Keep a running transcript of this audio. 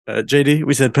JD,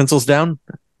 we said pencils down.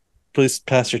 Please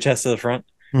pass your test to the front.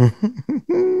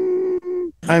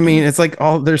 I mean, it's like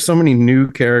there's so many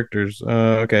new characters.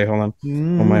 Okay, hold on.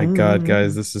 Oh my God,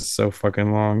 guys, this is so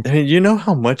fucking long. I mean, you know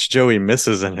how much Joey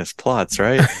misses in his plots,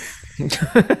 right?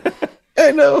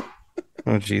 I know.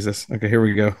 Oh, Jesus. Okay, here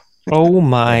we go. Oh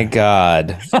my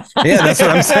God. Yeah, that's what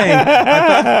I'm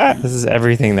saying. This is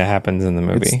everything that happens in the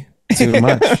movie. It's too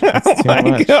much. It's too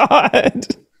much. God.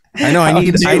 I know. I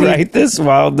need to write this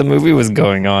while the movie was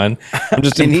going on. I'm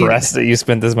just impressed that you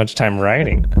spent this much time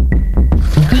writing. What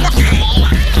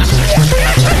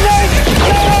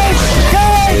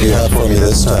do you have for me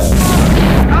this time?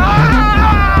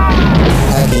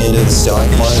 Hacking into the stock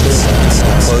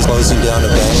market, closing down a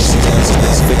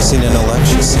bank, fixing an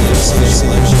election.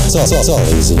 It's all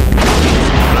easy.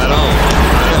 Right on.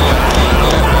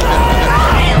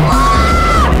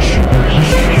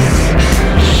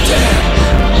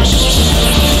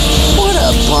 What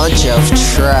a bunch of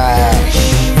trash.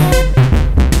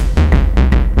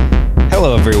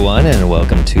 Hello, everyone, and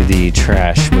welcome to the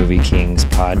Trash Movie Kings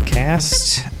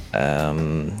podcast.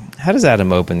 How does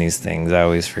Adam open these things? I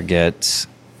always forget.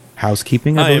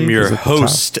 Housekeeping. I am your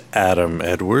host, Adam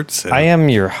Edwards. I am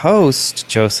your host,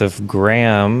 Joseph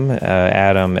Graham.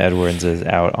 Adam Edwards is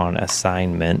out on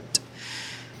assignment.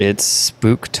 It's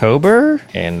Spooktober,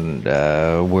 and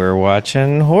we're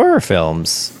watching horror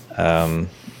films.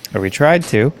 Or we tried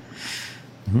to.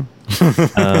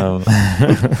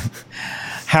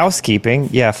 Housekeeping.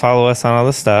 Yeah, follow us on all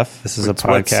the stuff. This is a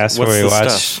podcast where we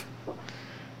watch,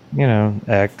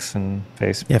 X and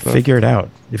Facebook. Yeah, figure it out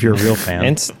if you're a real fan.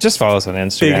 And just follow us on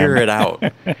Instagram. Figure it out.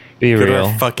 Be Go real. to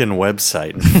our fucking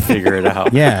website and figure it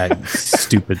out. Yeah, you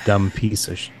stupid, dumb piece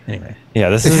of shit. Anyway. Yeah,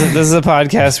 this is a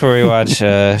podcast where we watch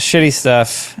shitty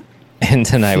stuff, and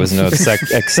tonight was no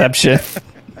exception.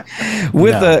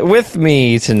 With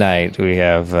me tonight, we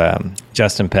have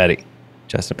Justin Petty.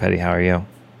 Justin Petty, how are you?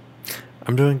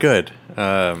 I'm doing good.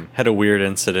 Had a weird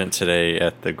incident today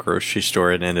at the grocery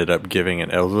store and ended up giving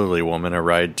an elderly woman a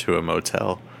ride to a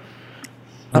motel.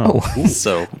 Oh,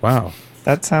 so wow,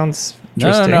 that sounds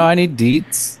interesting. No, I need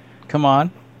deets. Come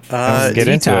on, get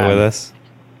into it with us.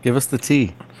 Give us the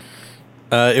tea.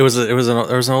 There was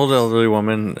an old elderly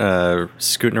woman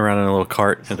scooting around in a little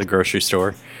cart at the grocery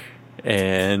store,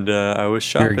 and I was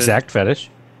shopping. Your exact fetish?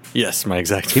 Yes, my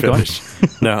exact fetish.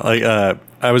 No,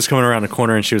 I was coming around a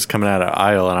corner and she was coming out of the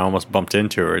aisle and I almost bumped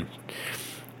into her.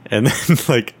 And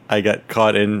then I got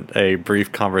caught in a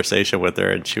brief conversation with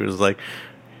her and she was like,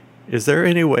 "Is there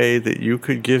any way that you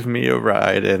could give me a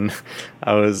ride?" And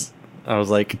I was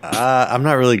like, "I'm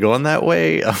not really going that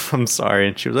way. I'm sorry."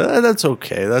 And she was like, That's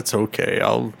okay.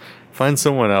 I'll find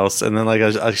someone else." And then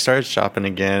I started shopping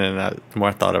again, and the more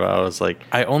I thought about it, I was like,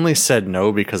 I only said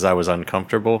no because I was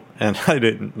uncomfortable, and I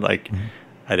didn't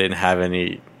have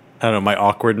any. I don't know. My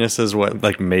awkwardness is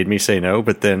what made me say no.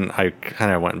 But then I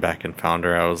kind of went back and found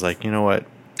her. I was like, you know what?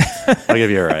 I'll give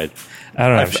you a ride. I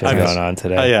don't have shit going on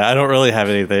today. Yeah, I don't really have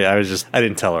anything. I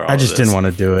didn't tell her all I just of this. didn't want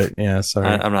to do it. Yeah, sorry.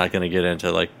 I'm not going to get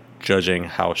into judging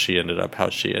how she ended up,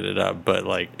 but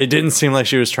it didn't seem like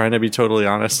she was trying to be totally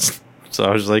honest. So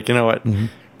I was like, you know what? Mm-hmm.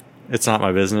 It's not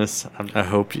my business. I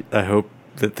hope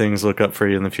that things look up for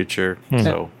you in the future. Mm-hmm.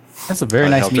 So that's a very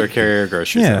nice. Helped her carry her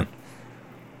groceries. Yeah. In.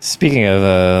 Speaking of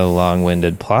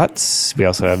long-winded plots, we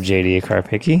also have JD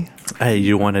Karpicki. Hey,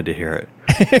 you wanted to hear it.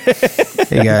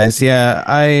 Hey guys, yeah,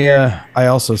 I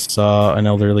also saw an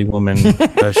elderly woman.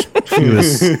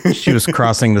 She was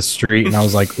crossing the street, and I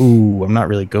was like, "Ooh, I'm not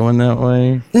really going that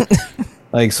way."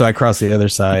 So I crossed the other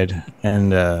side,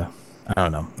 and I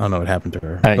don't know what happened to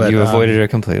her. But, you avoided her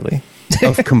completely.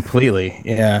 Completely,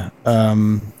 yeah.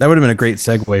 That would have been a great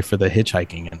segue for the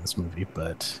hitchhiking in this movie,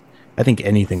 but I think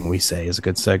anything we say is a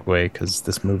good segue because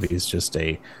this movie is just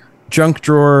a junk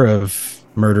drawer of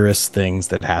murderous things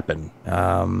that happen.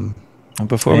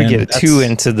 Before we get too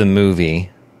into the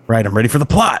movie, right? I'm ready for the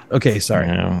plot. Okay,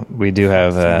 sorry. We do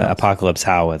have Apocalypse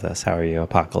Hal with us. How are you,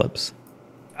 Apocalypse?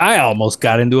 I almost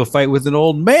got into a fight with an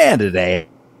old man today.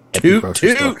 Toot.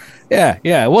 Yeah.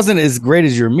 It wasn't as great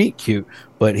as your meat cute,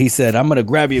 but he said, "I'm gonna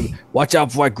grab you. Watch out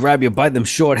before I grab you by them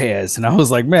short hairs." And I was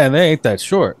like, "Man, they ain't that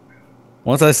short."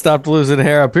 Once I stopped losing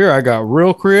hair up here, I got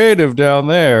real creative down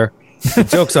there.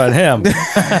 Joke's on him.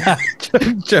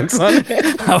 Joke's on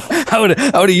him. I would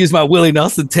have used my Willie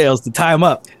Nelson tails to tie him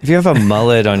up. If you have a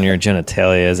mullet on your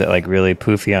genitalia, is it really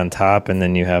poofy on top, and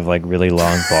then you have really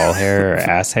long ball hair or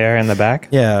ass hair in the back?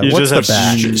 Yeah, you what's just the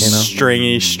have back?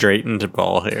 Stringy, straightened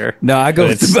ball hair. No, I go.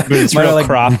 But it's real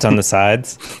cropped on the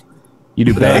sides. You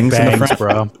do bangs in the front,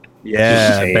 bro.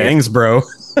 Yeah, bangs, bro.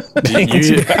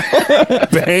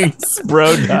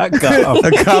 Bangsbro.com.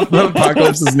 The Cop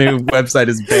Apocalypse's new website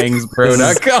is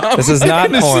bangsbro.com. This is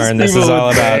not porn. This is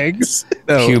all about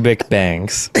pubic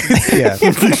bangs. Yeah.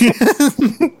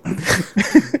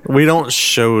 We don't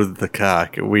show the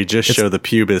cock. We just show the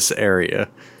pubis area.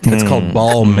 It's called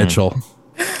Ball Mitchell.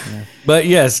 But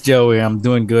yes, Joey, I'm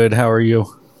doing good. How are you?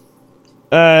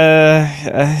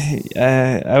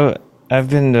 I've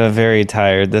been very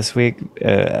tired this week.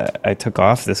 I took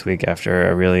off this week after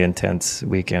a really intense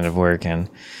weekend of work and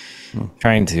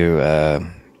trying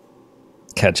to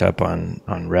catch up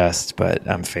on rest, but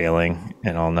I'm failing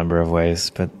in all number of ways.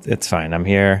 But it's fine. I'm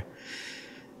here.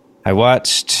 I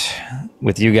watched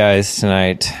with you guys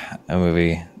tonight a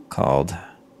movie called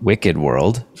Wicked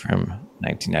World from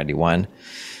 1991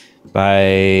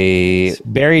 by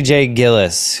Barry J.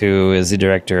 Gillis, who is the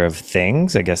director of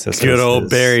Things. I guess that's good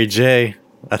old Barry J.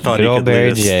 I thought good he old could Barry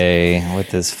lead us. J. with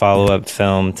his follow-up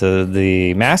film to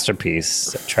the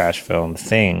masterpiece trash film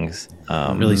Things.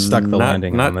 Really stuck the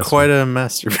landing on Not this quite one. a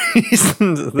masterpiece.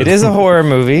 It is a horror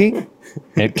movie.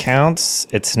 It counts.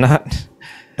 It's not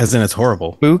As in, it's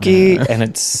horrible. spooky and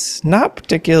it's not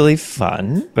particularly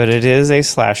fun, but it is a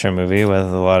slasher movie with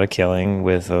a lot of killing,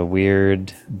 with a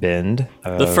weird bend.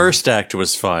 The first act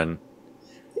was fun.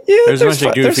 Yeah, There's a bunch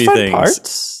of goofy fun things.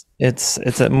 Parts.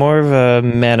 It's a more of a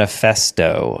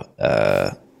manifesto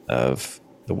of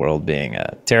the world being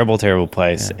a terrible, terrible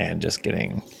place and just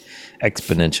getting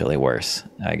exponentially worse,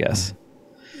 I guess.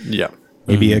 Yeah.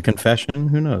 Maybe a confession.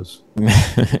 Who knows?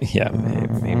 Yeah,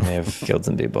 may have killed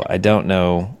some people. I don't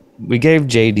know. We gave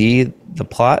JD the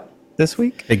plot this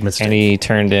week. Big mistake. And he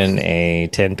turned in a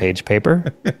 10-page paper.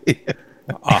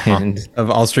 And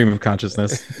Of all stream of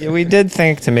consciousness. yeah, we did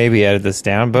think to maybe edit this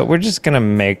down, but we're just going to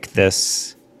make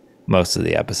this most of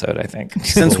the episode, I think.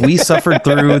 Since we suffered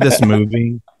through this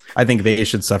movie, I think they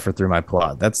should suffer through my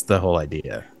plot. That's the whole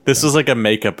idea. This was like a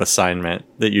makeup assignment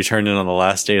that you turned in on the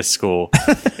last day of school.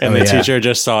 And the teacher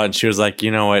just saw it and she was like, you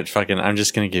know what? Fucking, I'm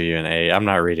just going to give you an A. I'm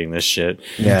not reading this shit.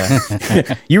 Yeah.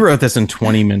 You wrote this in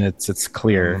 20 minutes. It's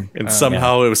clear. And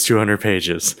somehow it was 200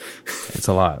 pages. It's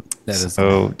a lot. That is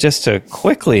So just to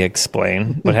quickly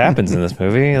explain what happens in this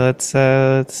movie, let's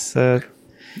try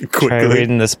Quickly.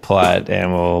 reading this plot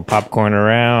and we'll popcorn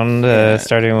around,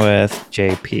 starting with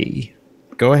JP.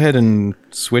 Go ahead and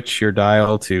switch your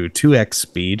dial to 2x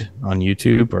speed on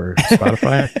YouTube or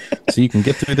Spotify so you can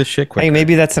get through this shit quick. Hey,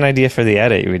 maybe that's an idea for the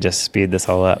edit. We just speed this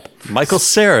all up. Michael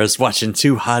Cera's watching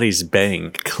two hotties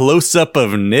bang. Close up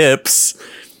of nips.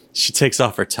 She takes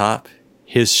off her top.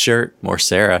 His shirt, more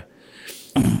Sarah.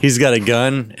 He's got a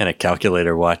gun and a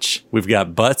calculator watch. We've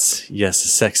got butts. Yes, the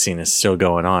sex scene is still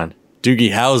going on.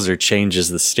 Doogie Howser changes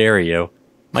the stereo.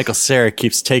 Michael Cera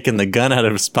keeps taking the gun out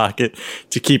of his pocket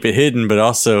to keep it hidden, but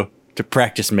also to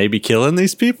practice maybe killing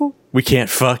these people. We can't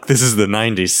fuck. This is the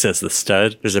 90s, says the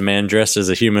stud. There's a man dressed as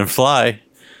a human fly.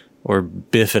 Or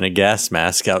Biff in a gas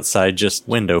mask outside just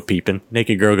window peeping.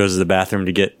 Naked girl goes to the bathroom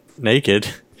to get naked.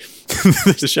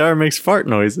 The shower makes fart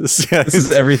noises. This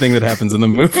is everything that happens in the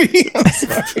movie. I'm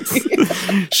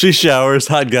sorry. She showers.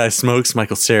 Hot guy smokes.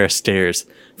 Michael Cera stares.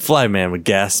 Fly man with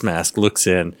gas mask looks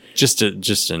in. Just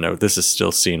a note. This is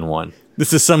still scene one.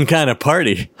 This is some kind of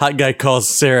party. Hot guy calls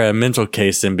Sarah a mental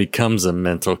case and becomes a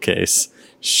mental case.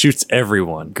 Shoots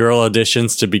everyone. Girl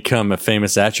auditions to become a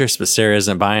famous actress, but Sarah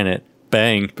isn't buying it.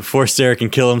 Bang. Before Sarah can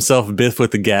kill himself, Biff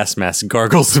with the gas mask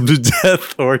gargles him to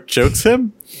death or chokes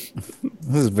him.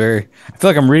 This is very. I feel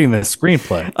like I'm reading the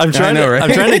screenplay. I'm trying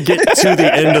to get to the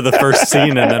end of the first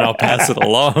scene and then I'll pass it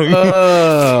along.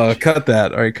 Oh, cut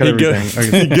that. All right, cut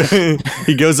everything.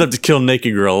 He goes up to kill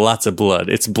naked girl. Lots of blood.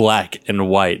 It's black and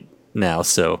white now,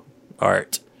 so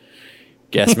art.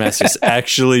 Gas mask is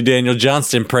actually Daniel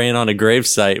Johnston praying on a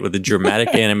gravesite with a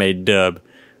dramatic anime dub.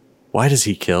 Why does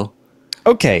he kill?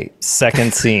 Okay,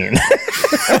 second scene.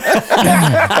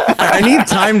 I need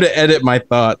time to edit my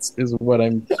thoughts, is what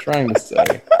I'm trying to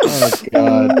say.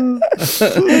 Oh,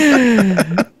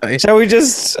 God. Shall we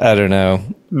just, I don't know.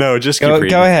 No, just keep Go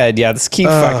reading. ahead. Yeah, let's keep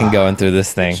fucking going through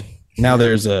this thing. Now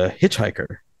there's a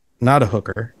hitchhiker, not a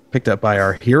hooker, picked up by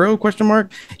our hero, question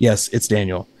mark? Yes, it's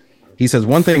Daniel. He says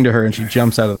one thing to her and she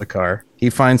jumps out of the car.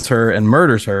 He finds her and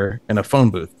murders her in a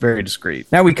phone booth. Very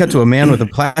discreet. Now we cut to a man with a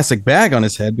plastic bag on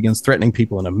his head, begins threatening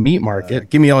people in a meat market.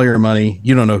 Give me all your money.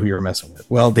 You don't know who you're messing with.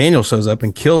 Well, Daniel shows up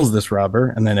and kills this robber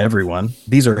and then everyone.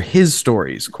 These are his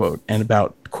stories, quote, and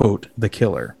about, quote, the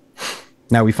killer.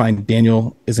 Now we find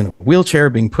Daniel is in a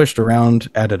wheelchair being pushed around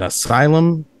at an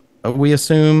asylum, we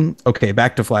assume. Okay,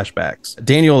 back to flashbacks.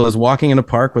 Daniel is walking in a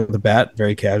park with a bat,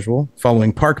 very casual,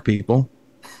 following park people.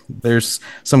 There's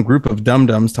some group of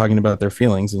dum-dums talking about their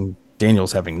feelings, and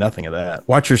Daniel's having nothing of that.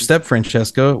 Watch your step,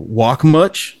 Francesca. Walk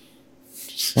much?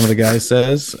 One of the guys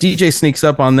says. DJ sneaks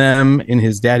up on them in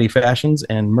his daddy fashions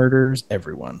and murders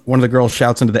everyone. One of the girls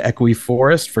shouts into the echoey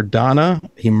forest for Donna.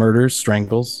 He murders,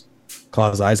 strangles,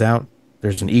 claws eyes out.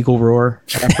 There's an eagle roar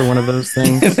after one of those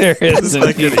things. There is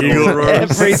Like an eagle roar.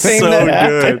 Everything So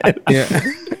that good. Yeah.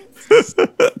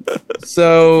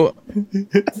 So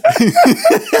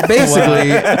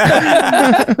basically,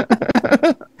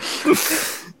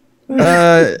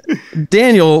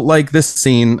 Daniel, like this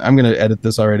scene, I'm going to edit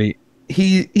this already.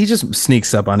 He just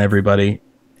sneaks up on everybody.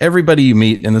 Everybody you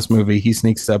meet in this movie, he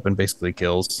sneaks up and basically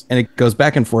kills. And it goes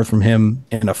back and forth from him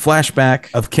in a flashback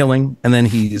of killing. And then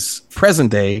he's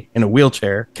present day in a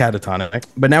wheelchair, catatonic.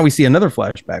 But now we see another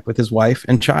flashback with his wife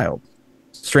and child.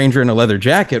 Stranger in a leather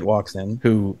jacket walks in,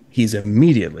 who he's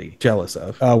immediately jealous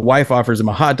of. Wife offers him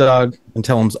a hot dog and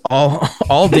tells him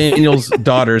all Daniel's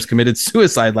daughters committed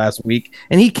suicide last week,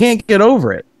 and he can't get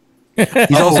over it.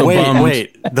 He's also bummed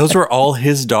wait. Those were all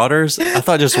his daughters? I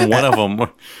thought just one of them.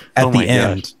 at the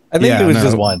end. I think it was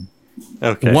just one.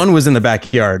 Okay. One was in the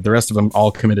backyard. The rest of them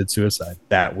all committed suicide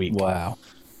that week. Wow.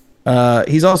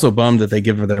 He's also bummed that they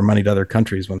give their money to other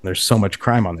countries when there's so much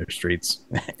crime on their streets.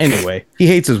 Anyway, he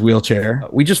hates his wheelchair.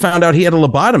 We just found out he had a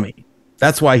lobotomy.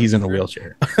 That's why he's in a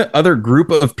wheelchair. Other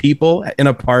group of people in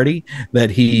a party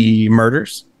that he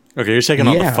murders. Okay, you're taking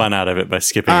all the fun out of it by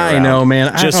skipping I around. know,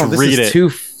 man. Just I don't, read this is it. too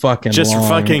fucking Just long.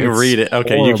 fucking It's read it.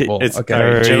 Okay, you can. horrible. It's Okay. all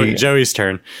right, Alright. Joey's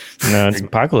turn. No, it's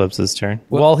Apocalypse's turn.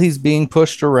 While he's being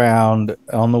pushed around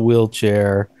on the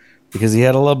wheelchair because he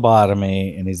had a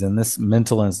lobotomy and he's in this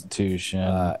mental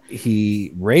institution,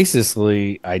 he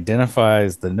racistly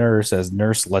identifies the nurse as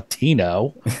Nurse Latino,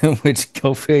 which,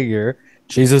 go figure,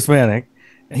 she's Hispanic.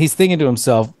 He's thinking to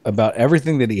himself about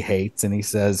everything that he hates, and he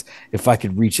says, if I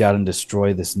could reach out and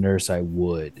destroy this nurse, I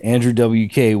would. Andrew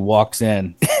WK walks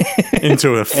in.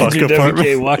 Into a fuck Andrew apartment.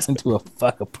 WK walks into a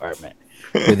fuck apartment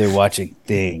where they're watching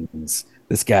Things,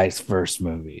 this guy's first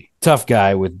movie. Tough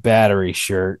guy with battery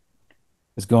shirt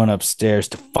is going upstairs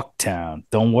to Fucktown.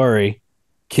 Don't worry,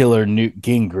 killer Newt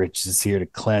Gingrich is here to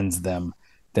cleanse them.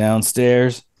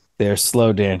 Downstairs, they're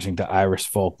slow dancing to Irish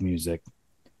folk music.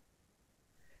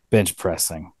 Bench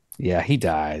pressing. Yeah, he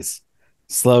dies.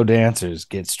 Slow dancers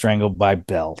get strangled by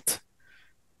belt.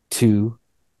 2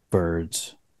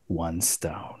 birds, 1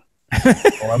 stone.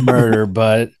 Or murder,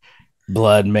 but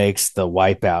blood makes the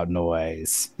wipeout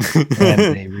noise.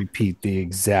 And they repeat the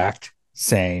exact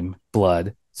same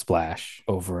blood splash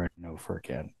over and over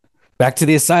again. Back to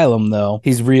the asylum, though.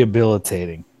 He's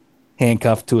rehabilitating.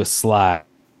 Handcuffed to a slide.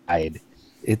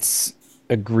 It's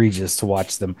egregious to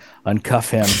watch them uncuff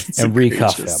him and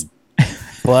recuff him.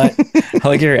 But I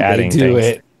like you're adding they do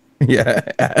things. it.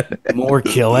 Yeah. More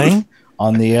killing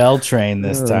on the L train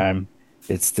this time.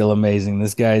 It's still amazing.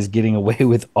 This guy is getting away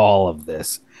with all of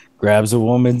this. Grabs a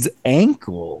woman's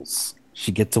ankles.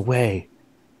 She gets away.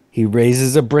 He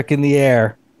raises a brick in the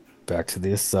air. Back to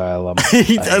the asylum.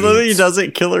 I love that he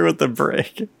doesn't kill her with the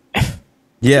brick.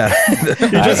 Yeah. He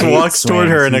just hate walks toward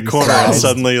her in a swings. He corner and decides-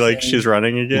 suddenly like she's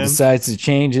running He again. decides to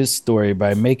change his story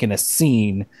by making a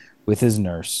scene with his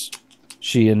nurse.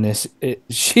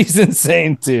 She's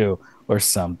insane too, or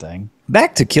something.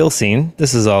 Back to kill scene.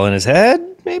 This is all in his head,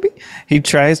 maybe. He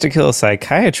tries to kill a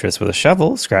psychiatrist with a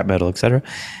shovel, scrap metal, etc.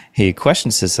 He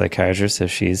questions his psychiatrist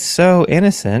if she's so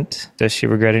innocent. Does she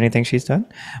regret anything she's done?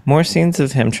 More scenes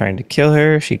of him trying to kill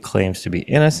her. She claims to be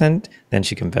innocent. Then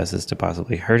she confesses to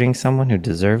possibly hurting someone who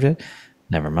deserved it.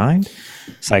 Never mind.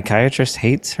 Psychiatrist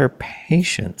hates her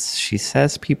patients. She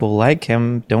says people like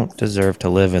him don't deserve to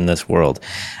live in this world.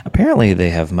 Apparently, they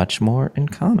have much more in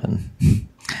common.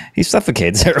 He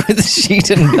suffocates her with a sheet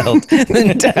and belt,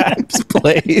 then taps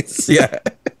plays. Yeah.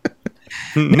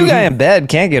 New guy in bed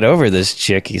can't get over this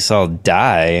chick he saw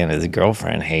die, and his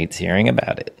girlfriend hates hearing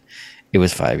about it. It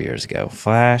was 5 years ago.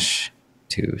 Flash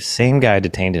to same guy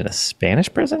detained in a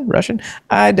Spanish prison? Russian?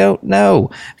 I don't know.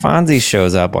 Fonzie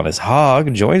shows up on his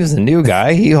hog, joins the new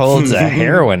guy. He holds a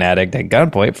heroin addict at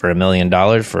gunpoint for $1 million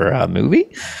for a movie.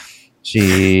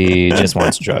 She just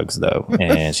wants drugs, though,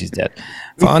 and she's dead.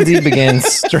 Fonzie begins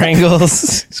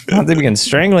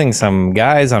strangling some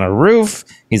guys on a roof.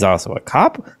 He's also a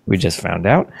cop. We just found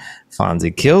out.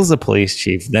 Fonzie kills the police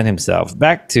chief, then himself.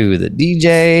 Back to the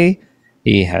DJ.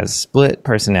 He has split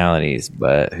personalities,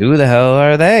 but who the hell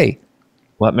are they?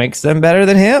 What makes them better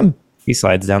than him? He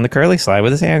slides down the curly slide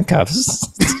with his handcuffs.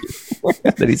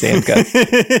 That he's handcuffed.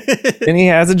 Then he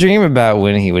has a dream about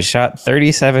when he was shot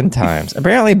 37 times.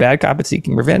 Apparently, bad cop is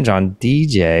seeking revenge on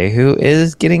DJ, who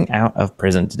is getting out of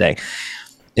prison today.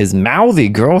 His mouthy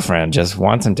girlfriend just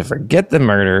wants him to forget the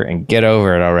murder and get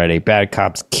over it already. Bad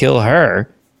cops kill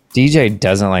her. DJ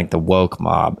doesn't like the woke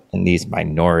mob and these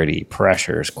minority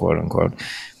pressures, quote unquote.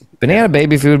 Banana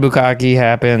baby food bukkake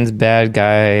happens. Bad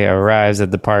guy arrives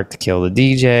at the park to kill the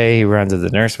DJ. He runs at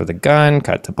the nurse with a gun.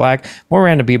 Cut to black. More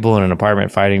random people in an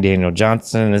apartment fighting. Daniel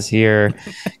Johnson is here.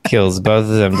 Kills both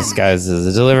of them disguised as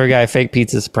a delivery guy. Fake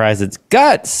pizza surprise. It's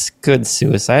guts. Could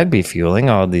suicide be fueling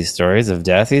all these stories of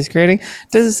death he's creating?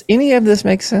 Does any of this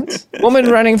make sense? Woman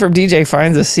running from DJ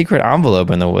finds a secret envelope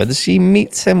in the woods. She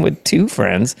meets him with two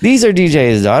friends. These are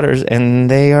DJ's daughters, and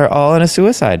they are all in a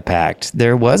suicide pact.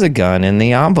 There was a gun in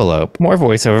the envelope. More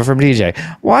voiceover from DJ.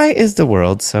 Why is the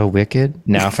world so wicked?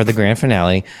 Now for the grand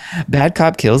finale. Bad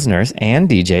cop kills nurse and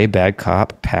DJ. Bad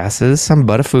cop passes some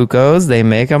buttafucos. They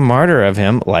make a martyr of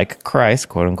him, like Christ,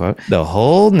 quote unquote. The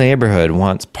whole neighborhood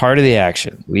wants part of the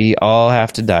action. We all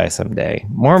have to die someday.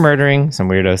 More murdering. Some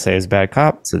weirdo saves bad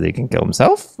cop so that he can kill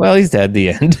himself. Well, he's dead.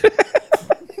 The end.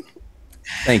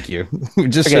 Thank you.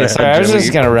 Okay, sorry, I was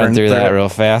just going to run through that real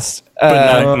fast.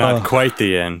 But not quite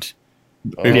the end.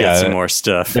 We got some more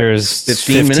stuff. There's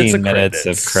 15 minutes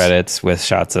of credits with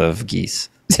shots of geese.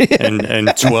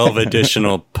 and 12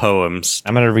 additional poems.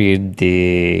 I'm going to read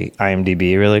the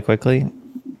IMDb really quickly,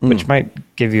 which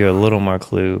might give you a little more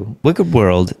clue. Wicked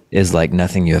World is like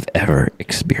nothing you have ever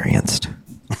experienced.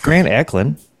 Grant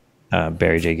Eklund,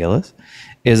 Barry J. Gillis,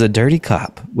 is a dirty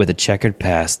cop with a checkered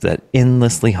past that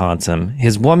endlessly haunts him.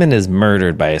 His woman is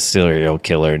murdered by a serial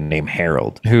killer named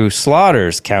Harold, who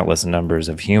slaughters countless numbers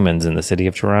of humans in the city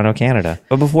of Toronto, Canada.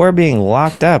 But before being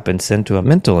locked up and sent to a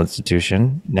mental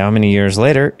institution, now many years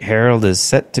later, Harold is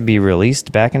set to be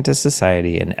released back into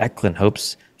society, and Eklund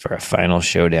hopes for a final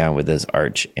showdown with his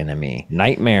arch enemy.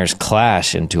 Nightmares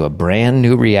clash into a brand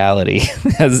new reality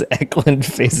as Eklund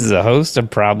faces a host of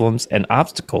problems and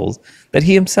obstacles that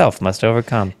he himself must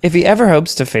overcome if he ever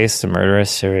hopes to face the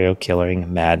murderous serial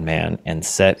killing madman and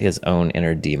set his own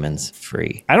inner demons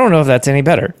free. I don't know if that's any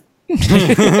better.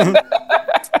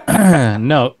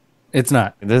 No, it's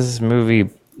not. This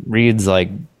movie reads like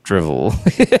drivel.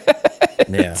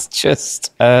 Yeah. It's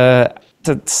just to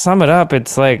sum it up,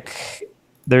 it's like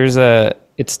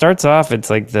it starts off, it's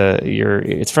like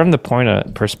it's from the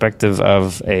perspective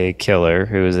of a killer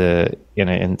who is in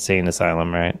an insane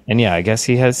asylum, right? And yeah, I guess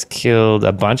he has killed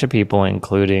a bunch of people,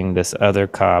 including this other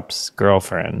cop's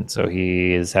girlfriend. So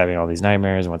he is having all these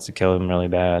nightmares, wants to kill him really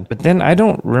bad. But then I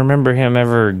don't remember him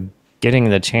ever getting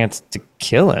the chance to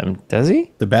kill him, does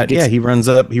he? He runs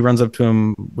up to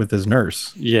him with his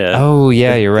nurse. Yeah. Oh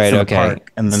yeah, you're right. Okay.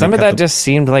 And then some of that just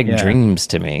seemed like dreams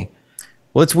to me.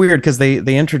 Well, it's weird because they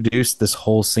introduced this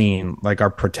whole scene, like our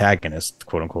protagonist,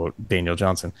 quote unquote, Daniel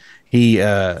Johnson. He's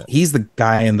the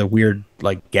guy in the weird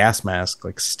like gas mask,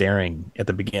 like staring at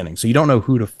the beginning. So you don't know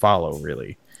who to follow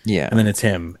really. Yeah. And then it's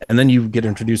him. And then you get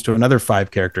introduced to another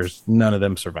 5 characters. None of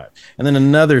them survive. And then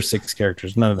another 6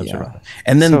 characters. None of them survive.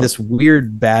 And then this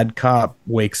weird bad cop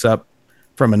wakes up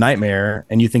from a nightmare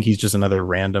and you think he's just another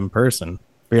random person.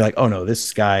 But you're like, oh no,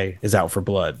 this guy is out for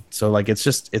blood. So like, it's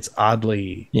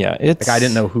oddly, it's like I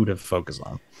didn't know who to focus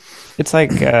on. It's like,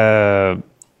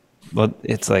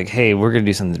 it's like, hey, we're going to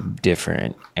do something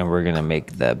different and we're going to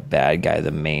make the bad guy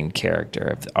the main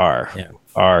character of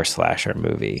our slasher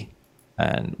movie.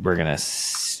 And we're going to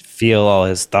feel all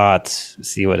his thoughts,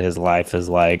 see what his life is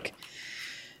like.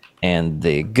 And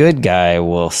the good guy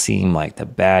will seem like the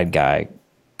bad guy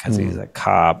because he's a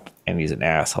cop and he's an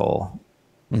asshole.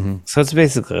 Mm-hmm. So it's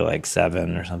basically like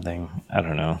 7 or something. I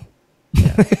don't know.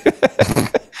 Yeah.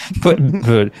 but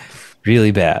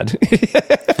really bad.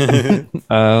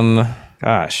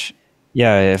 Gosh.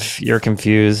 Yeah, if you're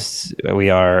confused, we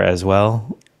are as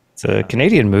well. It's a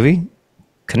Canadian movie.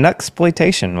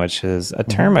 Canucksploitation, which is a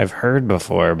term I've heard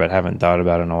before but haven't thought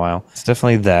about in a while. It's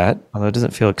definitely that, although it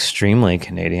doesn't feel extremely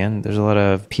Canadian. There's a lot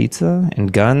of pizza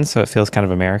and guns, so it feels kind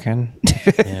of American.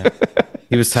 Yeah.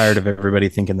 He was tired of everybody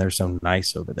thinking they're so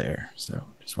nice over there, so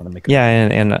just want to make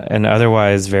and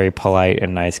otherwise very polite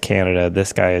and nice Canada.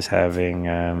 This guy is having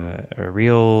a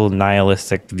real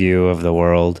nihilistic view of the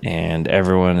world, and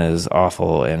everyone is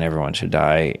awful and everyone should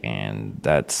die, and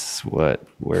that's what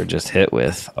we're just hit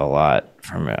with a lot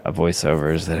from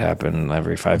voiceovers that happen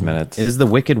every 5 minutes. Is the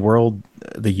Wicked World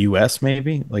the U.S.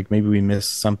 maybe? Like maybe we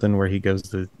missed something where he goes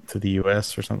to the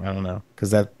U.S. or something. I don't know,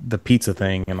 because the pizza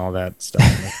thing and all that stuff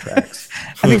in the tracks.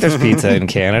 I think there's pizza in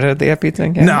Canada. They have pizza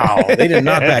in Canada? No, they did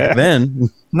not back then.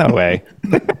 No way.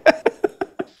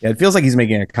 Yeah, it feels like he's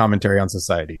making a commentary on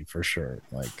society for sure.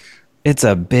 Like it's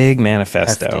a big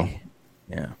manifesto. Hefty.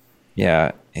 Yeah.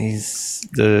 Yeah. He's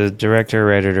the director,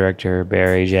 writer-director,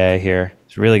 Barry J. here.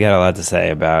 He's really got a lot to say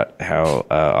about how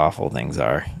awful things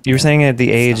are. You were saying at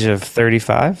the age of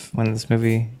 35 when this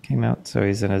movie came out, so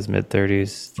he's in his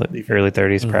mid-30s, early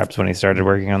 30s, perhaps, when he started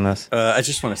working on this. I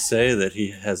just want to say that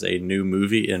he has a new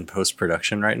movie in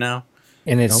post-production right now.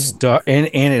 And it's and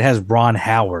it has Ron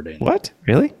Howard in it. What?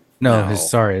 Really? No, his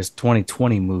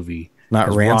 2020 movie. Not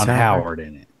has Rance Ron Howard? Howard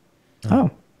in it.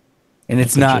 Oh. And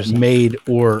it's not made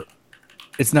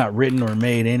it's not written or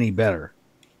made any better.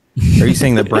 Are you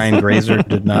saying that Brian Grazer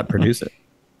did not produce it?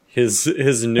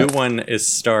 His new one is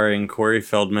starring Corey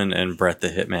Feldman and Bret the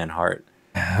Hitman Hart.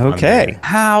 Okay.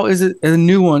 How is it a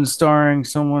new one starring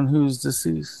someone who's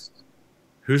deceased?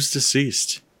 Who's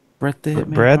deceased? Bret the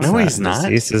Hitman Brett's Hart? No, he's not.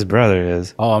 deceased. His brother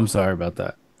is. Oh, I'm sorry about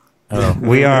that.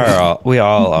 We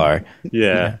all are.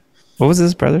 Yeah. What was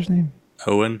his brother's name?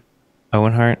 Owen.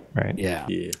 Owen Hart? Right. Yeah.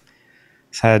 Yeah.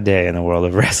 Sad day in the world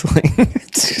of wrestling.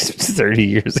 30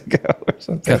 years ago or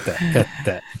something. Cut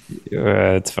that.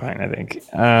 It's fine, I think.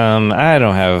 I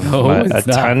don't have a it's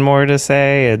not. ton more to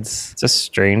say. It's just a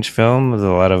strange film with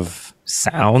a lot of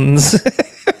sounds.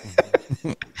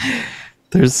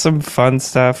 There's some fun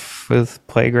stuff with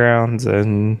playgrounds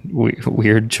and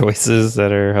weird choices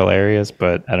that are hilarious,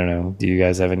 but I don't know. Do you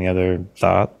guys have any other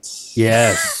thoughts?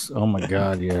 Yes. Oh my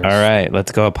God. Yes. All right,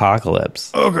 let's go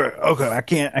Apocalypse.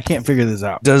 Okay. I can't figure this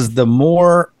out. Does the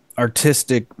more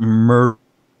artistic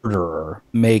murderer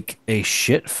make a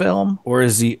shit film, or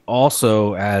is he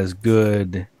also as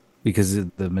good because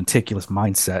of the meticulous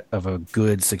mindset of a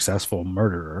good, successful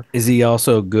murderer? Is he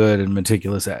also good and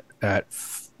meticulous at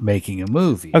making a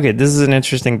movie? Okay, this is an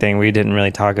interesting thing we didn't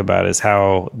really talk about is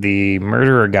how the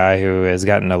murderer guy who has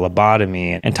gotten a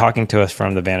lobotomy and talking to us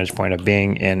from the vantage point of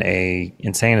being in a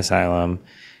insane asylum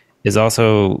is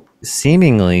also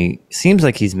seems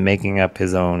like he's making up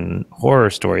his own horror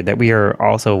story that we are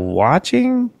also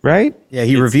watching, right? Yeah,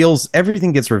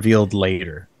 everything gets revealed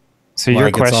later. So your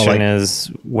question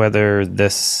is whether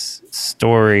this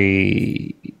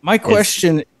story... My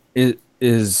question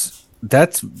is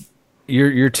that's...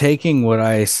 You're taking what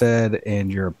I said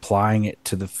and you're applying it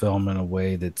to the film in a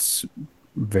way that's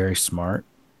very smart.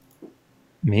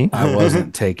 Me? I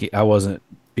wasn't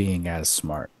being as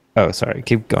smart. Oh, sorry.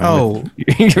 Keep going. Oh,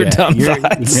 with your dumb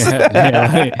thoughts.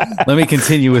 Let me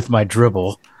continue with my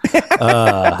dribble.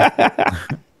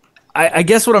 I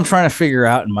guess what I'm trying to figure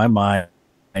out in my mind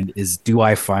is, do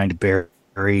I find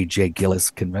Barry J. Gillis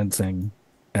convincing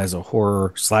as a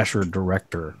horror slasher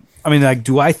director? I mean, like,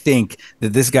 do I think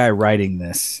that this guy writing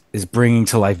this is bringing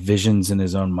to life visions in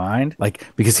his own mind? Like,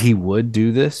 because he would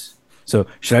do this? So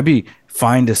should I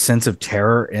find a sense of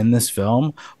terror in this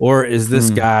film? Or is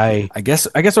this guy, I guess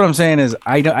what I'm saying is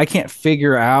I can't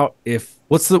figure out if,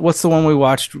 what's the one we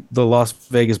watched, the Las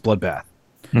Vegas Bloodbath?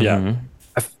 Yeah.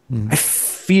 I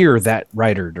fear that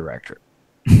writer director.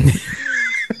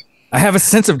 I have a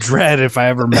sense of dread if I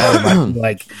ever met him. I'm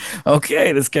like,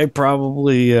 okay, this guy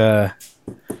probably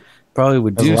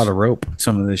would do a lot of rope.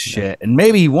 Some of this shit, and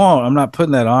maybe he won't. I'm not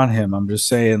putting that on him. I'm just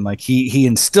saying, like, he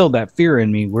instilled that fear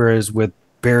in me. Whereas with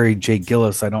Barry J.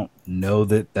 Gillis, I don't know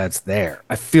that that's there.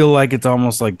 I feel like it's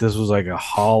almost like this was like a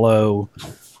hollow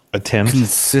attempt,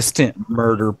 consistent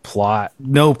murder plot.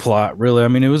 No plot, really. I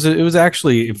mean, it was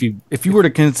actually, if you were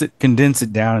to condense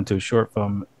it down into a short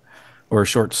film or a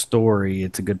short story,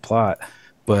 it's a good plot.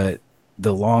 But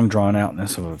the long drawn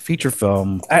outness of a feature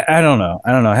film, I don't know.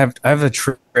 I have a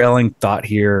trailing thought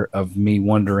here of me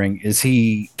wondering, is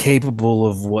he capable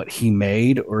of what he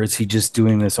made, or is he just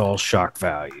doing this all shock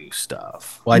value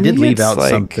stuff? Well, I did leave out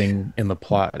something in the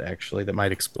plot, actually, that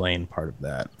might explain part of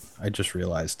that. I just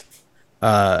realized.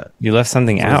 You left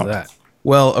something out. That?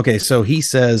 Well, okay, so he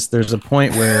says there's a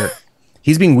point where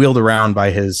he's being wheeled around by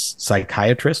his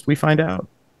psychiatrist, we find out.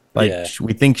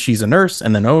 We think she's a nurse,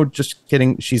 and then, oh, just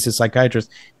kidding, she's a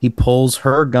psychiatrist. He pulls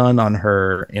her gun on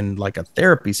her in like a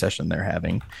therapy session they're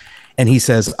having. And he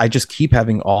says, I just keep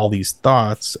having all these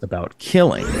thoughts about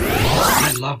killing.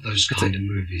 I love those kind of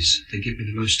movies. They give me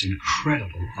the most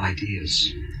incredible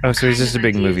ideas. Oh, so he's just a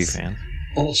big movie fan.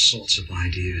 All sorts of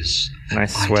ideas.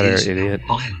 Nice sweater, ideas idiot.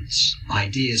 About violence.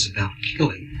 Ideas about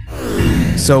killing.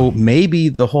 So maybe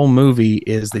the whole movie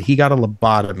is that he got a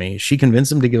lobotomy. She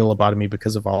convinced him to get a lobotomy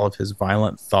because of all of his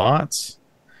violent thoughts.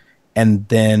 And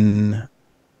then,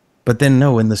 but then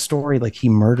no, in the story, like, he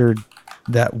murdered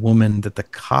that woman that the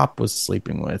cop was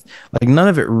sleeping with. Like, none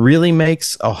of it really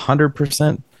makes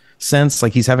 100% sense.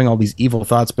 Like, he's having all these evil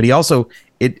thoughts, but he also,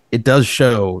 it does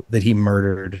show that he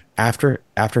murdered after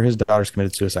his daughters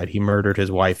committed suicide. He murdered his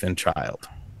wife and child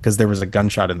because there was a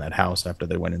gunshot in that house after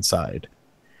they went inside.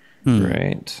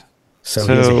 Right. So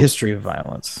he has a history of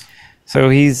violence. So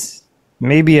he's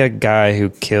maybe a guy who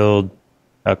killed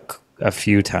a a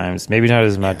few times, maybe not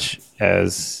as much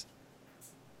as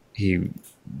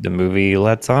the movie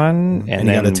lets on, and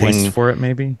then got a taste for it,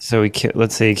 maybe. So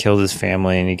let's say he killed his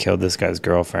family and he killed this guy's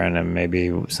girlfriend and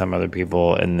maybe some other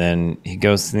people, and then he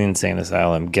goes to the insane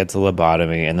asylum, gets a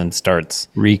lobotomy, and then starts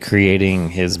recreating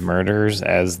his murders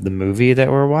as the movie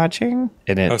that we're watching.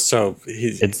 And it's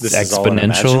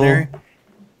exponential.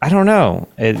 I don't know.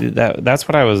 That's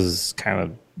what I was kind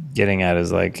of getting at.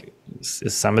 Is like,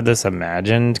 is some of this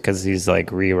imagined? Because he's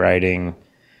like rewriting.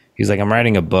 He's like, I'm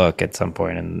writing a book at some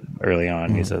point, and early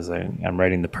on, he says, I'm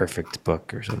writing the perfect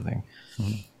book or something.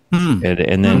 And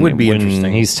then it would be when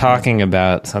interesting. he's talking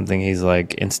about something, he's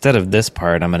like, instead of this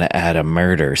part, I'm going to add a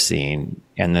murder scene.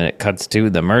 And then it cuts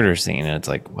to the murder scene, and it's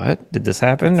like, what? Did this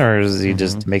happen? Or is he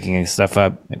just making stuff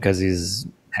up because he's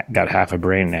got half a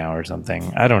brain now or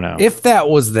something? I don't know. If that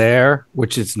was there,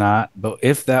 which it's not, but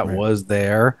if that was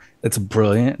there, it's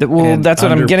brilliant. Well, that's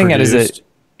what I'm getting at.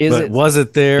 Was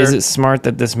it there? Is it smart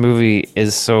that this movie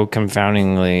is so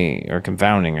confounding,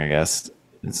 I guess?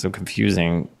 It's so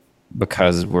confusing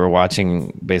because we're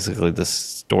watching basically the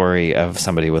story of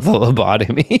somebody with a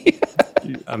lobotomy.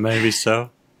 Maybe so.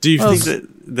 Do you think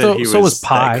that he was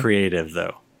that creative,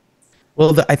 though?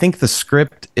 Well, I think the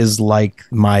script is like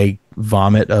my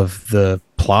vomit of the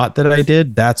plot that I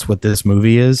did. That's what this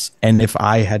movie is. And if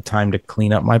I had time to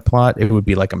clean up my plot, it would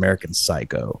be like American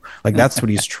Psycho. Like, that's what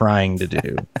he's trying to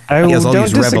do. He has all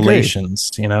these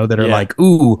revelations, that are like,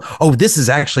 this is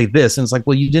actually this. And it's like,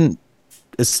 well, you didn't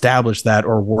establish that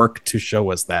or work to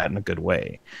show us that in a good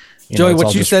way. Joey,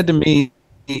 what you said to me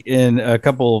in a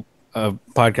couple of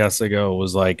podcasts ago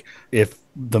was like, if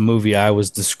the movie I was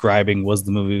describing was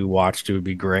the movie we watched, it would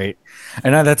be great.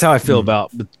 And that's how I feel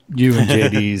about you and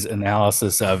JD's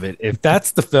analysis of it. If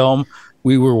that's the film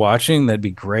we were watching, that'd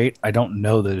be great. I don't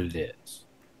know that it is.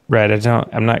 Right.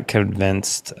 I'm not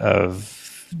convinced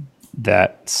of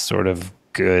that sort of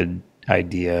good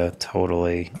idea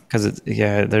totally. Because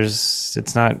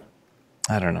it's not,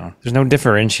 I don't know. There's no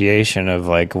differentiation of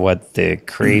like what the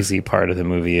crazy part of the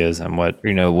movie is and what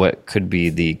could be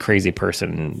the crazy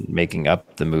person making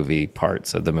up the movie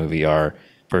parts of the movie are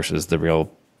versus the real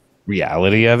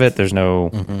reality of it. There's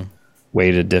no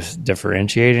way to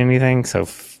differentiate anything. So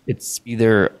it's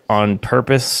either on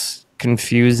purpose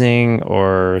confusing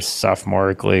or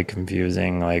sophomorically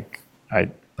confusing. I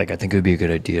think it would be a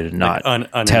good idea to not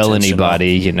tell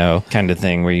anybody, kind of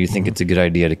thing, where you think it's a good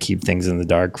idea to keep things in the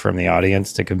dark from the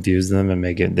audience to confuse them and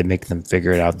make them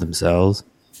figure it out themselves,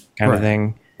 kind of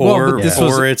thing. Or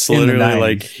it's literally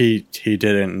like he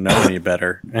didn't know any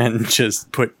better and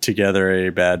just put together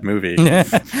a bad movie.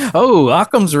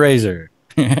 Occam's razor.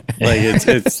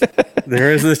 It's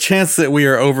there is a chance that we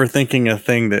are overthinking a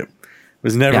thing that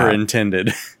was never intended.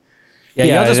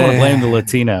 Y'all just want to blame the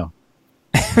Latino.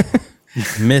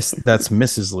 That's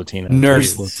Mrs. Latino.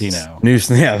 Nurse Latino.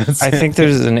 I think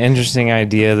there's an interesting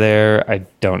idea there. I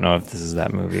don't know if this is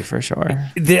that movie for sure.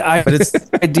 But it's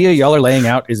the idea y'all are laying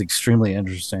out is extremely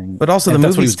interesting. But also the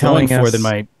movie's telling us,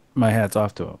 then my hat's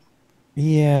off to him.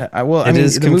 Yeah, it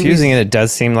is confusing, and it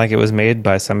does seem like it was made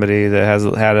by somebody that has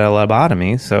had a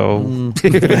lobotomy. So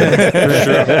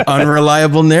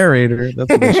unreliable narrator. That's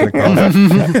what they should call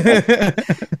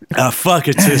it. Fuck!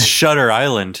 It's his Shutter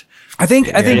Island. I think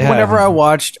whenever I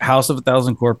watched House of a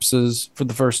Thousand Corpses for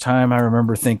the first time, I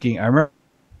remember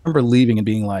leaving and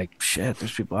being like, shit,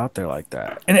 there's people out there like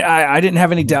that. And I didn't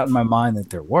have any doubt in my mind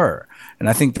that there were. And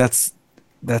I think that's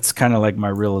kind of like my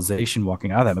realization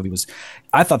walking out of that movie was,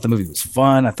 I thought the movie was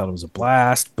fun. I thought it was a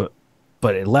blast, but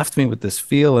it left me with this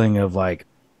feeling of like,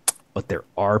 but there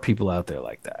are people out there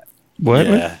like that. What?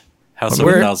 Yeah. House of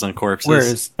a Thousand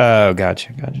Corpses.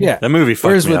 Gotcha. Yeah, that movie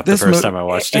fucked me up the first time I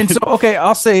watched it. And so, okay,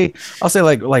 I'll say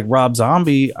like Rob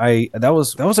Zombie. I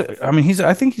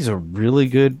think he's a really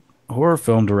good horror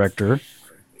film director,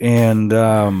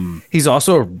 and he's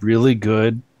also a really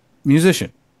good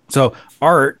musician. So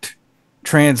art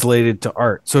translated to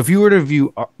art. So if you were to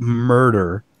view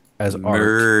murder as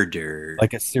art,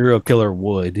 like a serial killer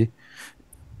would,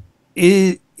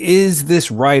 is this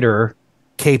writer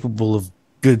capable of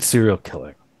good serial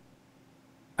killing?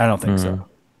 I don't think so.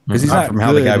 Because he's not from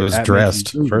how the guy was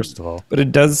dressed, first of all. But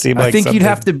it does seem like I think you'd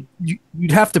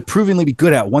have to provingly be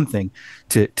good at one thing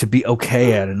to be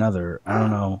okay at another. I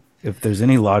don't know if there's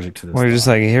any logic to this. We're just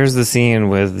like, here's the scene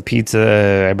with the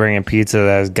pizza. I bring a pizza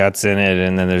that has guts in it,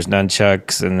 and then there's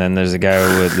nunchucks, and then there's a guy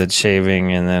that's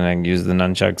shaving, and then I use the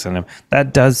nunchucks on him.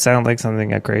 That does sound like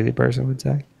something a crazy person would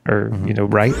say, or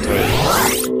right?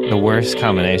 The worst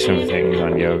combination of things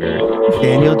on yogurt.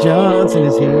 Daniel Johnson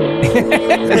is here.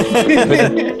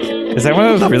 Is that one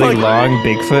of those really long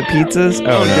Bigfoot pizzas? Oh,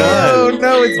 no. God.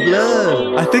 no, it's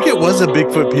blood. I think it was a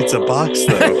Bigfoot pizza box,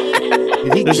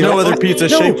 though. There's no other pizza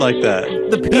shaped like that.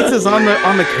 The pizza's on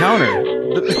the counter.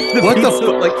 What the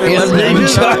fuck? Like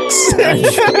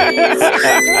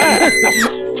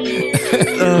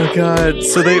Oh, God.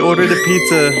 So they ordered a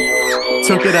pizza,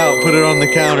 took it out, put it on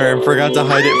the counter, and forgot to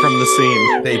hide it from the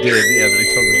scene. They did. Yeah, they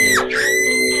totally did.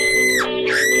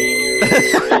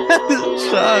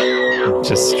 Shot.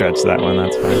 Just stretch that one.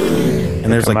 That's fine.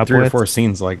 And there's Come like up 3 or with- 4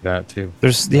 scenes like that too.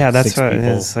 That's 6 what people.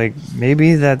 it's like.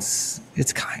 Maybe it's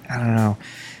kind. I don't know.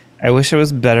 I wish it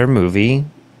was a better movie,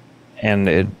 and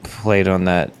it played on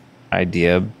that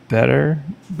idea better,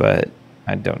 but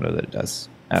I don't know that it does.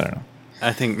 I don't know.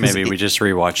 I think maybe we just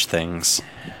rewatch things.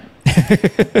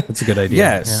 That's a good idea.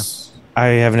 Yes. I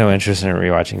have no interest in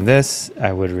rewatching this.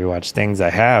 I would rewatch things I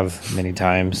have many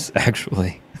times,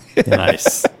 actually.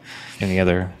 Nice. Any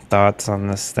other thoughts on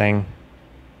this thing?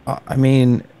 I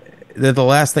mean, the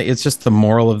last thing, it's just the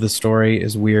moral of the story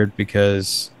is weird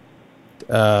because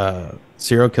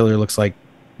serial killer looks like,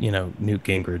 Newt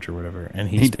Gingrich or whatever, and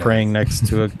he's praying next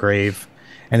to a grave,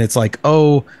 and it's like,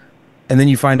 oh, and then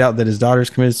you find out that his daughter's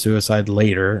committed suicide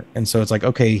later, and so it's like,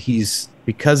 okay,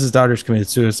 because his daughter's committed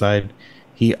suicide,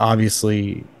 he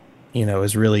obviously,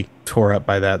 is really tore up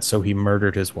by that, so he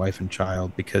murdered his wife and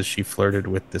child because she flirted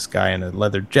with this guy in a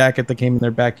leather jacket that came in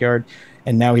their backyard,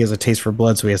 and now he has a taste for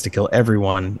blood, so he has to kill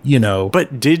everyone,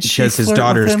 But did she because his flirt with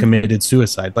daughter's him? committed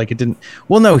suicide. Like, it didn't.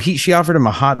 Well, no, she offered him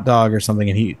a hot dog or something,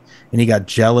 and he got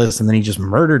jealous, and then he just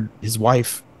murdered his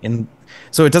wife. And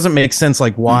so it doesn't make sense.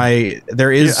 Like, why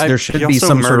there should He be also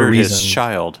some sort of murdered reason. his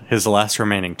child, his last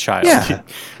remaining child. Yeah,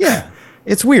 yeah.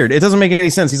 It's weird. It doesn't make any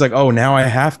sense. He's like, oh, now I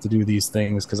have to do these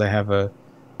things because I have a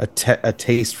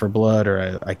taste for blood,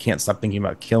 or I can't stop thinking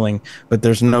about killing. But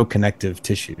there's no connective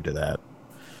tissue to that.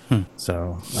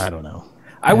 So I don't know.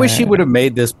 I wish he would have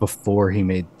made this before he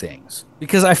made things,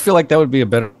 because I feel like that would be a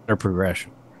better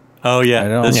progression. Oh yeah, I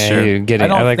don't- that's Yeah, true.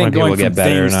 I like when people get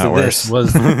better, not worse.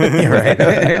 Was Right.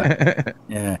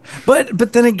 yeah,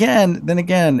 but then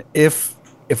again, if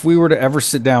we were to ever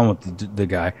sit down with the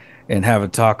guy and have a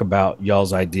talk about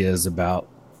y'all's ideas about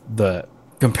the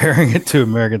comparing it to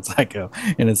American Psycho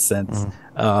in a sense,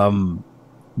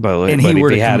 But and he if were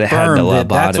to had confirm the that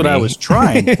that's what I lobotomy. was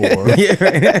trying for.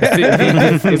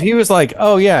 If he was like,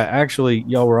 "Oh yeah, actually,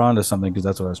 y'all were onto something," because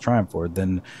that's what I was trying for,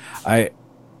 then I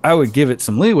would give it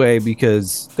some leeway,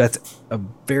 because that's a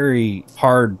very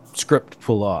hard script to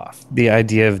pull off. The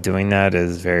idea of doing that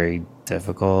is very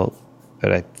difficult,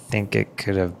 but I think it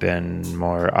could have been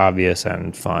more obvious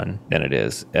and fun than it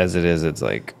is. As it is, it's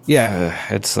like,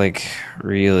 it's like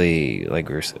really, like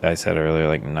I said earlier,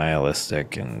 like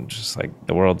nihilistic, and just like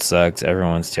the world sucks,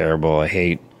 everyone's terrible, I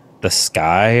hate the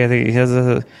sky. I think he has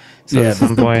at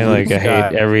some point, like, I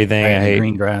hate everything. I hate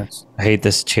green grass. I hate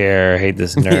this chair. I hate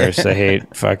this nurse. I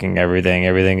hate fucking everything.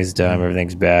 Everything is dumb.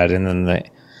 Everything's bad. And then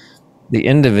the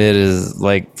end of it is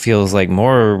like, feels like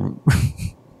more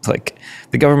like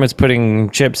the government's putting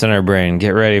chips in our brain.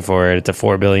 Get ready for it. It's a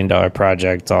 $4 billion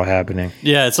project. It's all happening.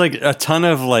 Yeah, it's like a ton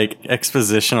of like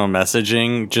expositional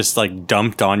messaging just like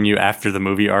dumped on you after the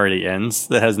movie already ends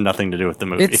that has nothing to do with the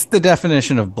movie. It's the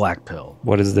definition of black pill.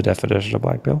 What is the definition of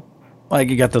black pill? Like,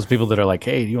 you got those people that are like,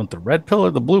 "Hey, do you want the red pill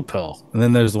or the blue pill?" And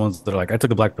then there's the ones that are like, "I took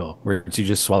the black pill," where you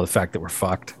just swallow the fact that we're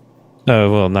fucked.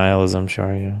 Oh, well, nihilism,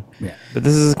 sure, yeah. Yeah. But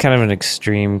this is kind of an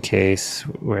extreme case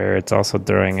where it's also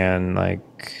throwing in, like,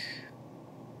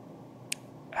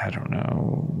 I don't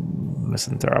know,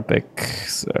 misanthropic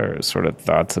or sort of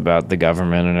thoughts about the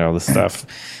government and all this stuff.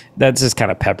 That's just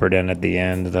kind of peppered in at the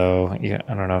end, though. Yeah,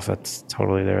 I don't know if it's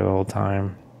totally there the whole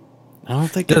time. I don't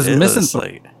think Does it is.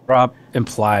 misanthrope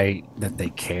imply that they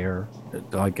care?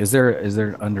 Like, is there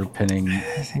an underpinning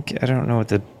I don't know what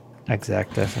the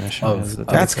exact definition is.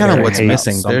 That's kind of what's hate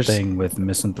missing. There's something with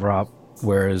misanthrope,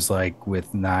 whereas like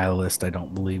with nihilist, I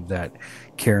don't believe that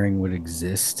caring would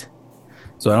exist.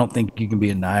 So I don't think you can be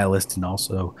a nihilist and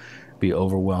also be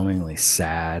overwhelmingly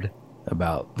sad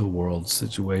about the world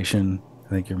situation. I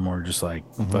think you're more just like,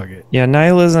 fuck it. Yeah,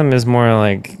 nihilism is more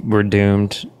like we're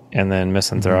doomed, and then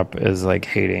misanthrope is like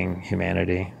hating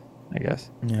humanity, I guess.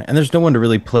 Yeah, and there's no one to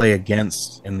really play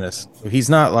against in this. He's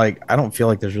not like, I don't feel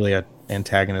like there's really an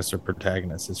antagonist or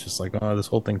protagonist. It's just like, oh, this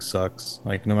whole thing sucks.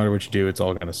 Like, no matter what you do, it's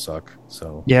all gonna suck.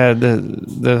 So Yeah,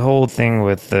 the whole thing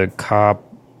with the cop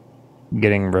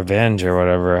getting revenge or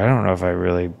whatever, I don't know if I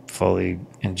really fully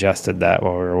ingested that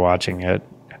while we were watching it.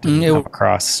 It didn't come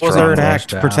across strong. third act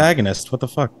flashback. protagonist. What the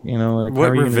fuck? You know, like,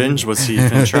 What revenge was he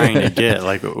even trying to get?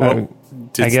 Like,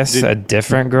 I guess a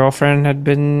different girlfriend had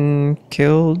been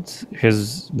killed.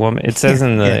 His woman. It says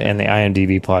in the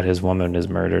IMDb plot, his woman is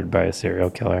murdered by a serial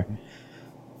killer.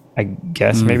 I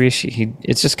guess maybe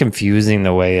it's just confusing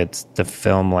the way the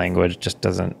film language just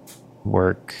doesn't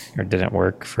work or didn't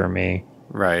work for me.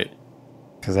 Right.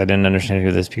 Because I didn't understand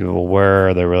who these people were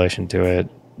or their relation to it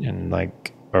and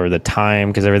or the time,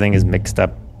 because everything is mixed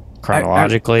up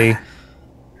chronologically.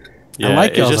 Yeah, I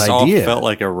like it y'all's just idea. all felt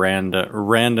like a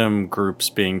random groups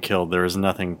being killed. There was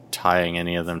nothing tying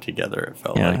any of them together. It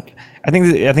felt like. I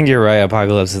think you're right,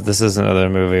 Apocalypse. This is another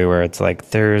movie where it's like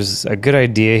there's a good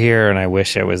idea here, and I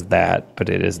wish it was that, but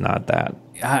it is not that.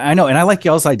 I know, and I like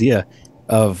y'all's idea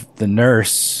of the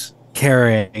nurse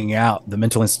carrying out the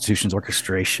mental institution's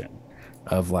orchestration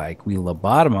of like, we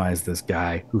lobotomize this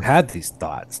guy who had these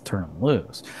thoughts, turn him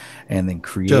loose, and then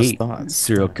create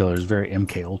serial killers. Very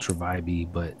MK Ultra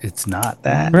vibey, but it's not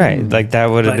that. Right. Like that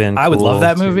would have been I would cool love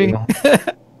that movie.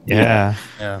 Yeah.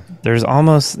 There's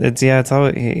almost it's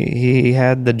all he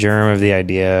had the germ of the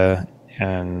idea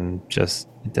and just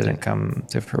it didn't come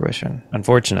to fruition,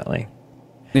 unfortunately.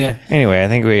 Yeah. Anyway, I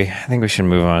think we should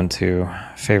move on to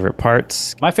favorite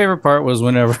parts. My favorite part was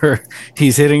whenever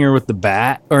he's hitting her with the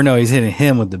bat, or no, he's hitting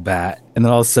him with the bat, and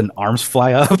then all of a sudden arms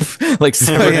fly up, like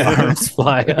severed arms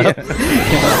fly up.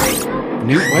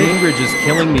 Newt Gingrich is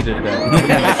killing me today.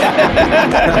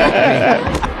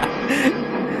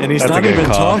 And he's That's not a good even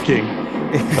call. talking.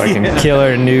 Fucking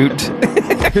killer Newt.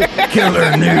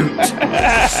 Killer Newt.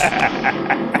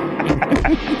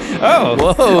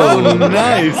 Oh, Oh,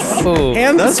 nice. oh.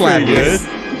 And That's slap pretty is.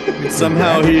 good.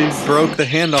 Somehow he broke the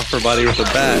hand off her body with a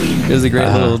bat. It was a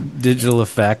great little digital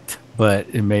effect, but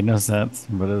it made no sense.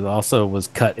 But it also was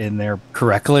cut in there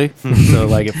correctly. So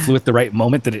like it flew at the right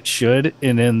moment that it should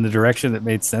and in the direction that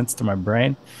made sense to my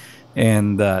brain.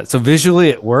 And so visually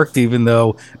it worked, even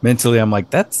though mentally I'm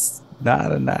like, that's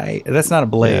not a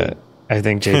blade. Yeah. I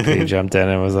think JP jumped in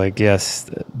and was like, yes,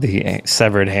 the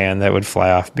severed hand that would fly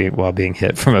off while being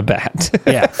hit from a bat.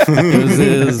 Yeah,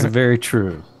 it was very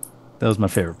true. That was my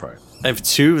favorite part. I have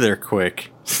two. They're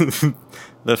quick.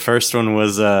 The first one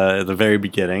was at the very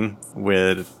beginning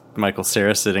with Michael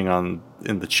Cera sitting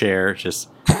in the chair, just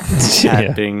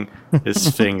tapping his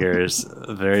fingers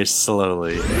very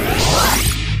slowly.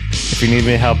 If you need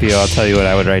me to help you, I'll tell you what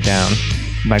I would write down.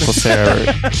 Michael Cera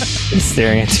is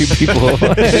staring at two people.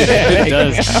 It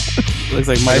does. Looks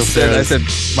like Michael Cera. I said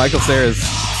Michael Cera's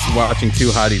watching two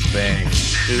hotties bang.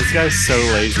 Dude, this guy's so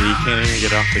lazy. He can't even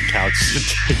get off the couch to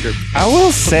take her. I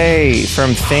will say,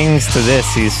 from things to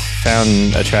this, he's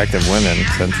found attractive women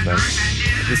since then.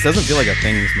 This doesn't feel like a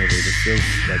Things movie. This feels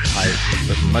like height.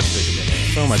 It's much bigger than that.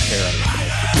 So much hair out of it.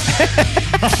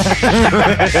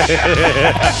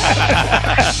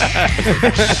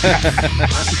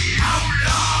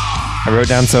 I wrote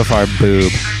down so far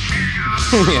boob.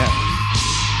 Yeah.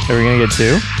 Are we gonna get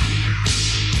two?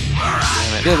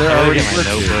 Yeah, they're already my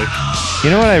notebook. You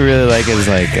know what I really like is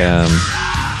like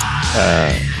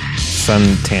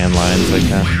suntan lines like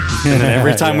that. And then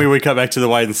every time we would come back to the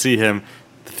wide and see him,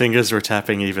 the fingers were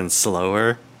tapping even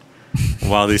slower,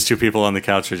 while these two people on the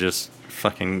couch are just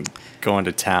fucking going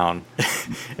to town.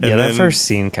 Yeah, that first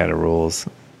scene kind of rules.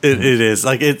 It is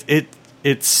like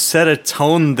it set a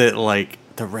tone that like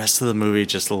the rest of the movie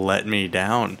just let me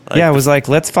down. Like, Yeah, it was like,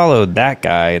 let's follow that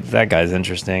guy. That guy's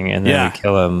interesting. And then we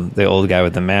kill him, the old guy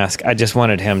with the mask. I just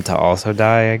wanted him to also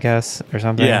die, I guess, or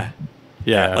something. Yeah.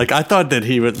 Like I thought that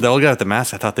the old guy with the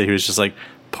mask, I thought that he was just like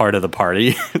part of the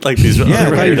party. Like these That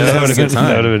would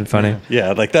have been funny.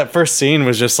 Yeah, like that first scene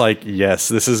was just like, yes,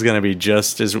 this is gonna be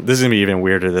this is gonna be even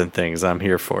weirder than Things. I'm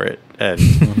here for it. And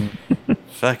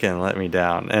fucking let me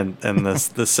down. And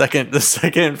the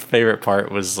second favorite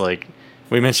part was like,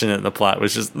 we mentioned it in the plot,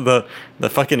 was just the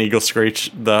fucking eagle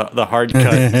screech, the hard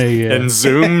cut and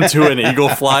zoom to an eagle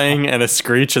flying and a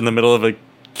screech in the middle of a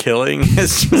killing.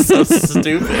 It's just so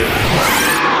stupid.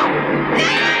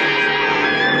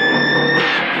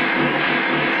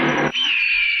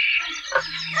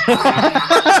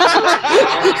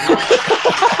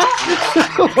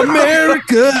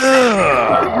 America!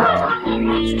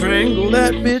 Strangle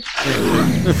that bitch.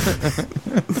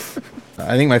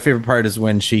 I think my favorite part is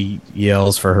when she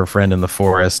yells for her friend in the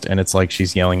forest, and it's like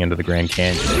she's yelling into the Grand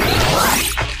Canyon.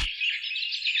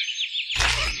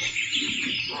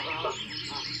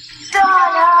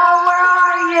 Donna, where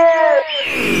are you?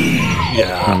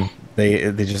 Yeah.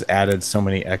 They just added so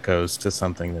many echoes to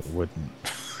something that wouldn't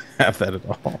have that at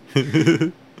all.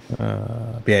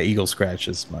 But yeah, Eagle Scratch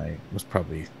was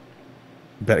probably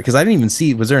better because I didn't even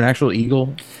see. Was there an actual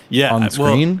eagle? On the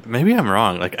screen? Well, maybe I'm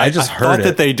wrong. Like I just thought heard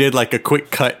that it. they did like a quick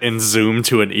cut and zoom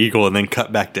to an eagle and then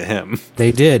cut back to him.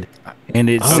 They did. And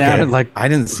it sounded like I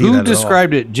didn't see who that.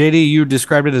 described it? JD, you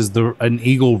described it as an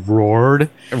eagle roared,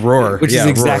 Roar, which is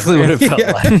exactly what it felt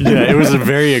like. Yeah, it was a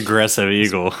very aggressive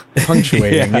eagle.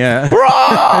 Punctuating, yeah.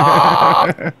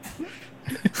 I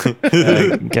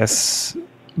guess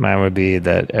mine would be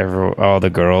that all the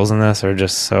girls in this are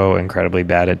just so incredibly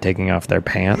bad at taking off their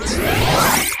pants.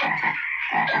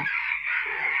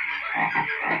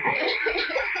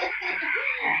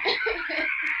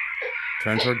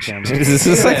 Turn toward camera. This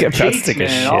is like about to take a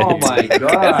shit. Oh my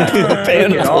god. Take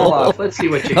it all off. Let's see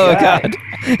what you Oh got. god,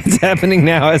 it's happening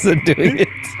now as I'm doing it.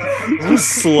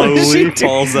 Slowly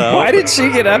falls out. Why did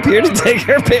she get up here to take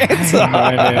her pants off?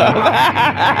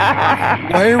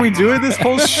 Why are we doing this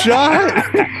whole shot?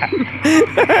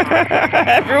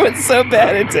 Everyone's so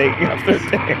bad at taking off their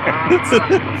pants.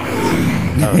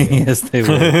 Yes, they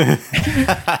will.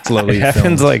 Slowly It happens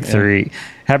filmed, like yeah. three.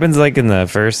 Happens like in the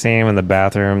first scene in the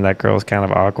bathroom. That girl's kind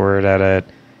of awkward at it,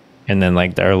 and then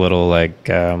like their little like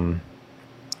kind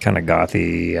of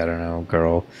gothy, I don't know,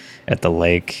 girl at the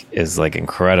lake is like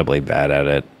incredibly bad at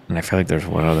it. And I feel like there's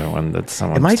one other one that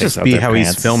someone. It might takes just off be their how he's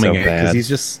pants filming so it because bad. he's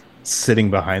just sitting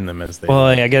behind them as they. Well,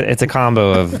 I get it's a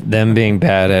combo of them being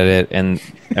bad at it and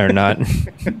or not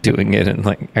doing it, and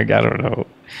like I don't know,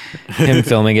 him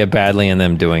filming it badly and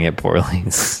them doing it poorly.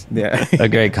 It's yeah. a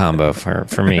great combo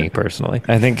for me personally.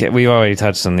 I think we already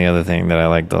touched on the other thing that I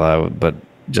liked a lot, but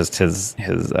just his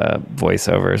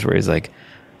voiceovers where he's like,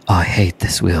 "I hate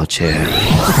this wheelchair."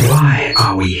 Why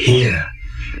are we here?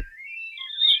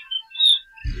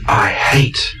 I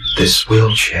hate this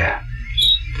wheelchair.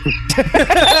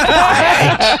 I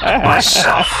hate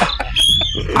myself.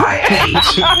 I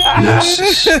hate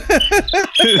nurses.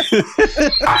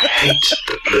 I hate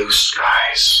the blue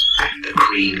skies and the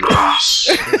green grass.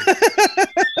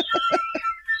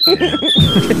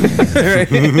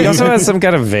 He also has some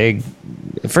kind of vague.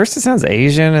 At first, it sounds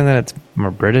Asian, and then it's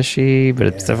more Britishy, but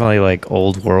it's definitely like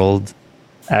old world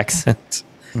accent.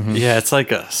 Yeah, it's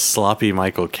like a sloppy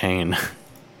Michael Caine.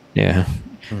 Yeah.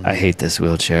 I hate this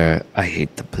wheelchair. I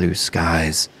hate the blue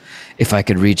skies. If I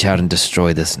could reach out and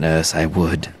destroy this nurse, I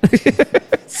would.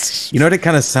 You know what it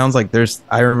kind of sounds like?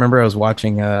 I remember I was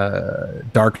watching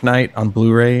Dark Knight on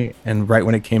Blu-ray, and right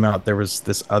when it came out, there was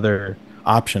this other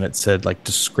option. It said like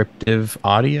descriptive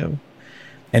audio,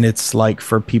 and it's like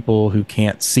for people who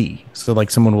can't see. So like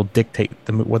someone will dictate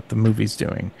what the movie's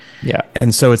doing. Yeah.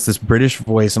 And so it's this British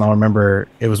voice, and I'll remember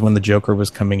it was when the Joker was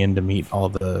coming in to meet all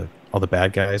the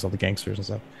bad guys, all the gangsters and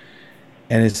stuff.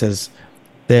 And it says,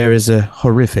 "There is a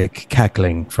horrific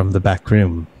cackling from the back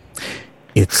room.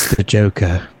 It's the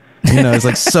Joker." You know, it's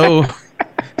like so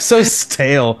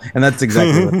stale. And that's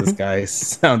exactly what this guy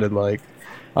sounded like.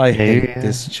 I hate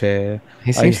this chair.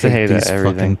 He seems to hate these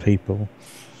everything. fucking people.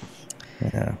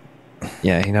 Yeah.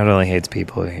 Yeah, he not only hates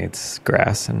people, he hates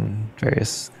grass and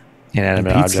various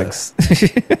inanimate And pizza. objects.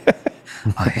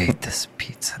 I hate this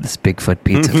pizza, this Bigfoot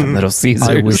pizza from Little Caesars.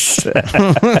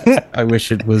 I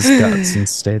wish it was guts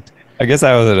instead. I guess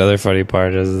that was another funny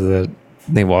part is that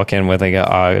they walk in with like a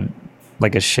odd,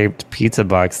 like a shaped pizza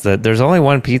box. That there's only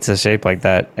one pizza shaped like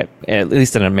that, at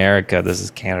least in America. This is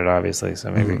Canada, obviously,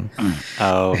 so maybe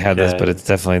Oh, they had this, but it's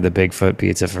definitely the Bigfoot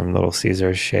pizza from Little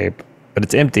Caesars shape. But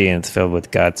it's empty and it's filled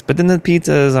with guts. But then the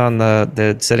pizza is on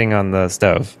the sitting on the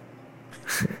stove,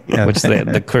 Yeah. which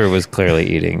the crew was clearly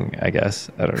eating. I guess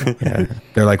I don't know. Yeah.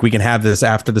 They're like, we can have this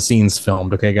after the scene's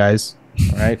filmed, okay, guys?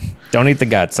 All right. Don't eat the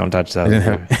guts. Don't touch I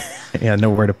didn't those. have, yeah,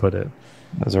 nowhere to put it.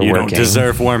 Those are You working. don't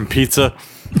deserve warm pizza.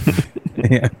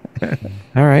 Yeah.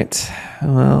 All right.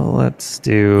 Well, let's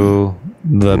do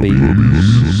the beat.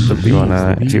 If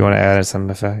you wanna add some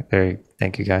effect, there.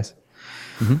 Thank you guys.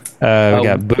 We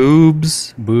got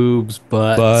boobs, Boobs,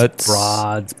 butts, Butts.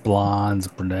 broads, blondes,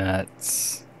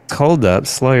 brunettes. hold up,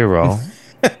 slow your roll.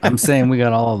 I'm saying we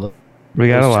got all of them. We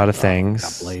got a lot of Got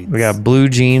things. blades. We got blue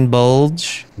jean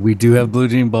bulge, We do have blue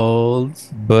jean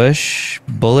bolds. bush,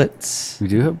 bullets, We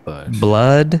do have bush.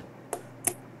 blood,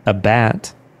 a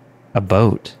bat, a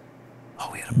boat,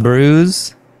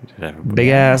 bruise, big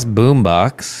ass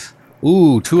boombox,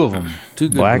 Ooh, two of them. Two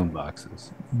good Black- boom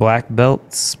boxes. black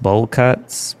belts, bowl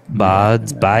cuts,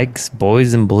 bods, bikes,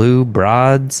 boys in blue,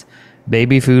 broads,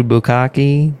 baby food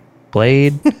bukkake,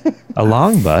 blade, a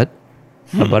long butt,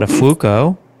 a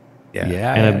butafuko,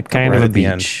 Yeah. and a kind right of a at the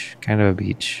end. beach. Kind of a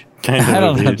beach. Kind I of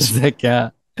don't a know. beach. Does that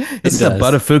count? It's the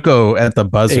Butafuko at the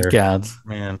buzzer. It counts.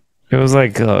 Man. It was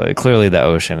like clearly the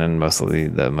ocean, and mostly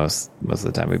most of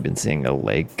the time we've been seeing a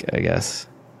lake, I guess.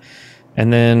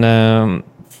 And then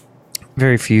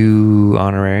very few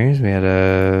honoraries. We had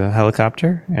a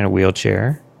helicopter and a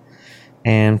wheelchair,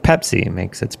 and Pepsi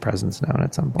makes its presence known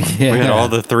at some point. Yeah. We had all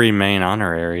the three main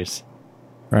honoraries.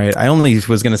 Right. I only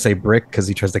was gonna say brick because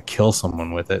he tries to kill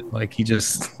someone with it. Like he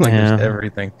just there's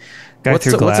everything. Guy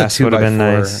through glass would have been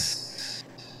nice.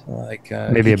 Like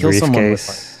maybe a briefcase.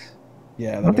 With,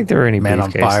 yeah, I don't think there were any Man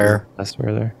on briefcases. fire. That's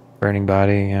where they're burning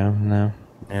body. Yeah, no.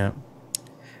 Yeah.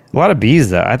 A lot of bees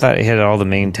though. I thought it hit all the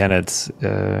main tenets,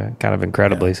 kind of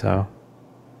incredibly so.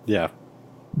 Yeah.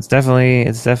 It's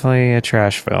definitely a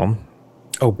trash film.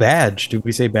 Oh, badge. Did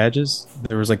we say badges?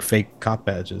 There was like fake cop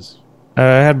badges. It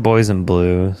had boys in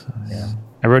blue. So Yeah.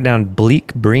 I wrote down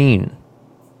bleak green.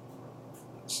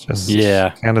 It's just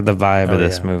kind of the vibe of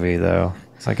this movie, though.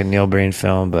 It's like a Neil Breen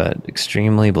film, but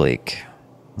extremely bleak,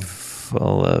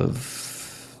 full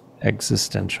of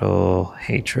existential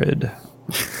hatred.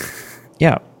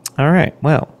 Yeah. All right.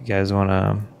 Well, you guys want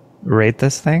to rate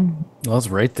this thing? Let's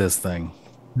rate this thing.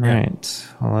 All right.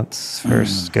 Well, let's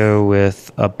first go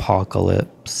with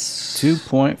Apocalypse.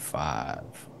 2.5.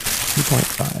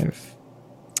 2.5.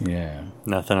 Yeah.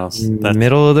 Nothing else.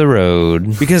 Middle of the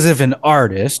road. Because if an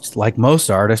artist, like most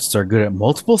artists, are good at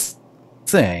multiple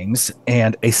things,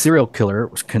 and a serial killer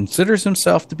considers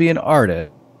himself to be an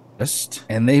artist,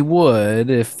 and they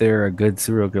would if they're a good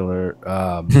serial killer,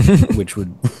 which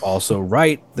would also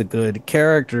write the good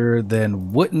character,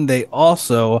 then wouldn't they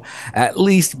also at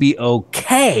least be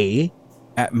okay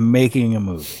at making a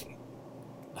movie?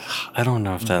 I don't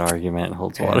know if that argument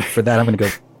holds And water. for that, I'm going to go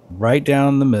right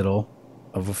down the middle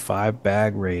of a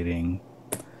 5-bag rating.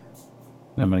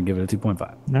 I'm going to give it a 2.5.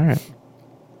 All right.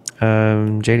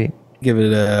 JD. Give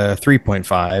it a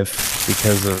 3.5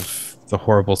 because of the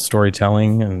horrible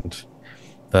storytelling and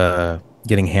the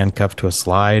getting handcuffed to a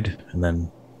slide and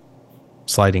then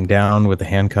sliding down with the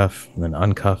handcuff and then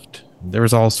uncuffed. There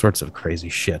was all sorts of crazy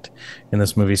shit in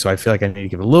this movie, so I feel like I need to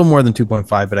give it a little more than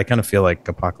 2.5, but I kind of feel like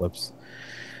Apocalypse,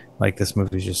 like this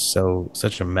movie is just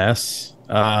such a mess.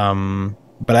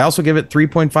 But I also give it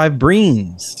 3.5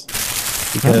 Breens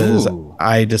because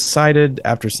I decided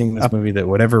after seeing this movie that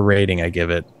whatever rating I give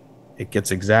it, it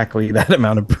gets exactly that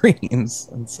amount of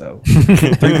Breens. And so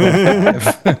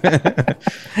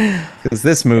 3.5. Because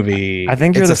this movie, I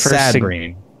think you're the first sad to,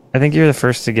 Breen. I think you're the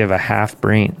first to give a half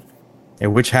Breen.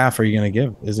 And which half are you going to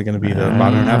give? Is it going to be the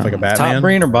bottom half like a Batman? Top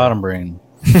brain or bottom brain?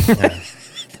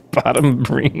 Bottom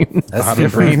Breen. That's Bottom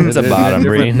different. brain. It's a bottom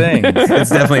Different brain. things. It's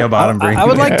definitely a bottom Breen. I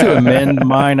would like to amend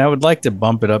mine. I would like to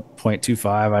bump it up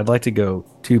 0.25. I'd like to go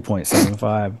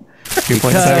 2.75.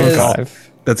 2.75.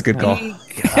 That's a good call.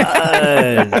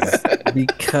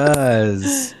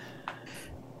 Because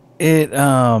it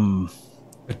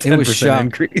was shot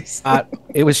increase.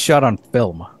 it was shot on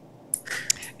film.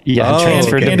 Yeah,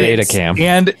 transferred to And it's-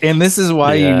 Betacam. And this is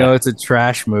why you Yeah. know it's a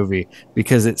trash movie,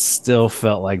 because it still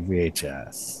felt like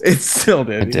VHS. It still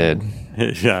did. It did.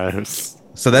 Yeah. It was,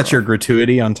 So that's your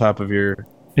gratuity on top of your.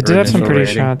 It did have some initial pretty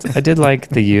rating? shots. I did like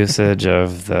the usage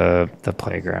of the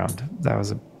playground. That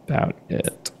was about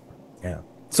it. Yeah.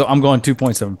 So I'm going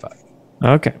 2.75.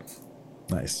 Okay.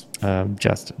 Nice.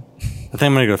 Justin. I think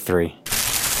I'm gonna go 3.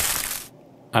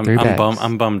 I'm bags.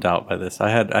 I'm bummed out by this. I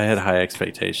had high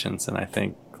expectations, and I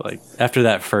think like after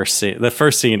that first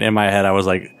scene in my head, I was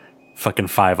like, "Fucking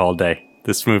 5 all day.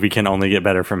 This movie can only get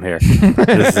better from here.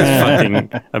 This is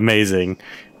fucking amazing."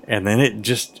 And then it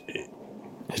just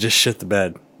shit the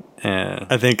bed. And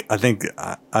I think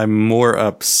I'm more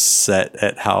upset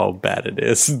at how bad it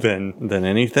is than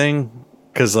anything.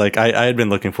 Because like I had been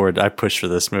looking forward. I pushed for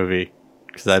this movie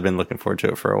because I'd been looking forward to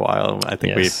it for a while. I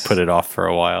think we put it off for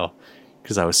a while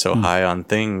because I was so high on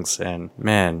things. And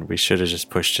man, we should have just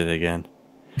pushed it again.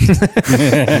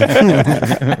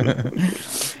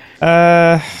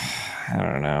 I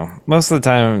don't know. Most of the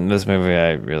time, this movie,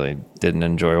 I really didn't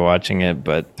enjoy watching it,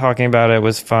 but talking about it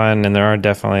was fun, and there are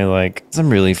definitely like some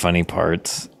really funny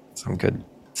parts, some good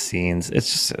scenes.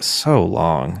 It's just so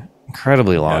long,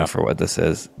 incredibly long for what this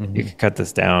is. Mm-hmm. You could cut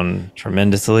this down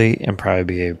tremendously and probably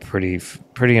be a pretty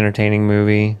entertaining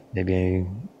movie, maybe a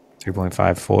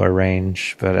 3.54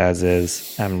 range, but as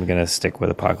is, I'm gonna stick with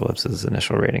Apocalypse's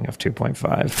initial rating of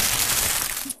 2.5.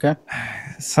 Okay.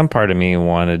 Some part of me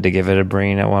wanted to give it a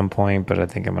Breen at one point, but I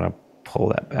think I'm gonna pull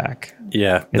that back.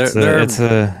 Yeah,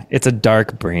 It's a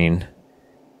dark Breen.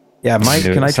 Yeah, Mike,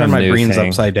 can I turn my Breens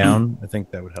upside down? I think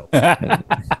that would help.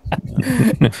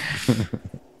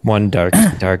 One dark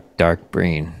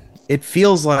Breen. It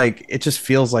just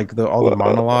feels like all the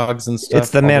monologues and stuff.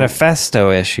 It's the manifesto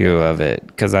issue of it,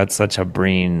 because that's such a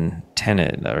Breen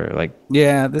tenet, or like.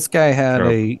 Yeah, this guy had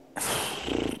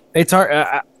it's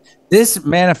hard. This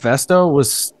manifesto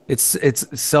was it's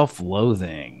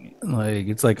self-loathing. Like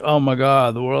it's like, oh my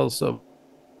god, the world's so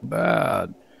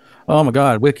bad. Oh my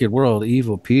god, wicked world,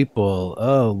 evil people.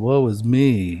 Oh, woe is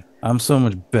me. I'm so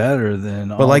much better than.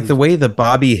 But like the way the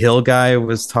Bobby Hill guy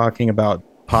was talking about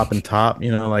pop and top,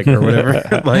 like or whatever,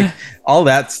 like all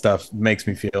that stuff makes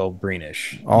me feel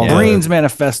Breenish. Breen's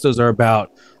manifestos are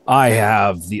about, I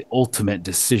have the ultimate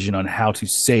decision on how to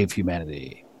save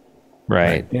humanity.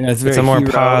 Right. It's a more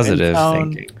positive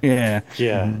thinking. Yeah.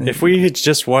 Yeah. If we had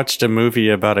just watched a movie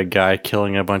about a guy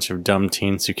killing a bunch of dumb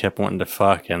teens who kept wanting to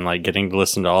fuck and like getting to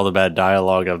listen to all the bad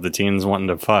dialogue of the teens wanting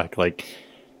to fuck, like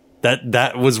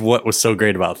that was what was so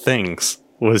great about Things,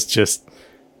 was just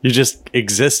you just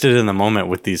existed in the moment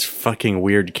with these fucking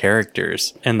weird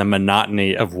characters and the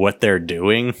monotony of what they're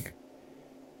doing.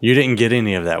 You didn't get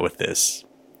any of that with this.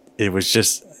 It was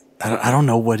just, I don't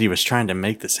know what he was trying to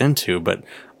make this into, but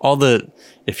all the,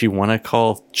 if you want to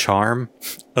call charm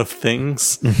of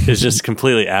Things, is just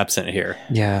completely absent here.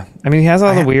 Yeah. I mean, he has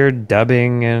all the weird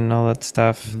dubbing and all that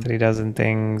stuff that he does in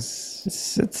Things.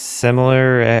 It's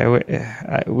similar.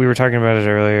 We were talking about it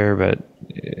earlier, but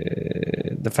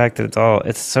the fact that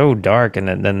it's so dark, and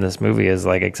then this movie is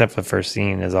like, except for the first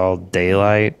scene, is all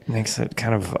daylight, makes it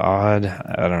kind of odd.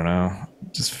 I don't know.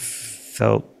 Just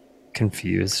felt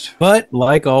confused. But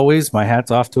like always, my hat's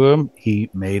off to him.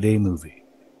 He made a movie.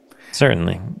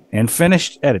 Certainly. And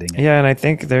finished editing it. Yeah, and I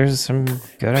think there's some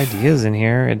good ideas in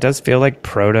here. It does feel like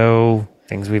proto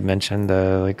things we've mentioned,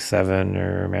 like Seven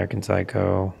or American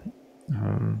Psycho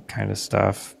kind of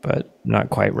stuff, but not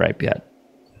quite ripe yet.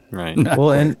 Right.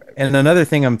 Well, and another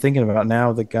thing I'm thinking about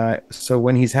now, the guy, so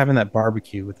when he's having that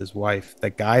barbecue with his wife,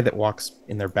 that guy that walks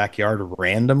in their backyard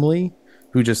randomly,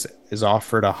 who just is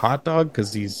offered a hot dog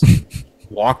because he's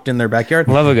walked in their backyard.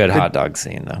 Love a good hot dog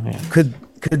scene, though. Yeah. Could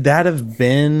that have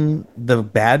been the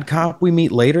bad cop we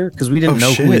meet later? Because we didn't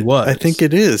know who he was. I think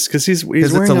it is, because he's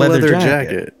wearing a leather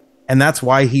jacket. And that's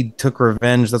why he took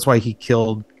revenge. That's why he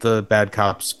killed the bad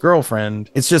cop's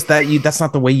girlfriend. It's just that that's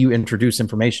not the way you introduce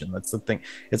information. That's the thing.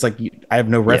 It's like I have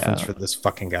no reference for this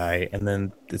fucking guy, and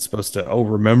then it's supposed to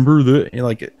remember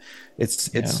that.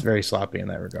 It's very sloppy in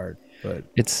that regard. But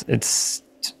it's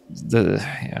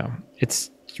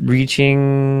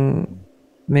reaching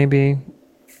maybe,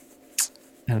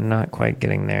 and not quite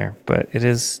getting there, but it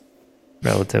is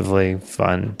relatively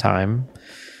fun time.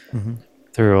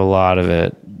 Through a lot of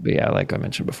it. But yeah, like I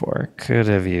mentioned before, could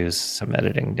have used some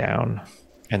editing down,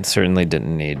 and certainly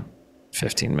didn't need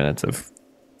 15 minutes of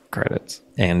credits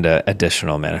and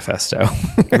additional manifesto.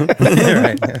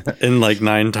 In like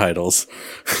 9 titles.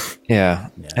 Yeah,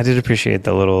 I did appreciate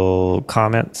the little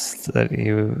comments that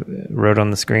you wrote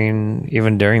on the screen,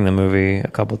 even during the movie, a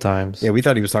couple times. Yeah, we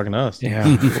thought he was talking to us.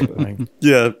 Yeah.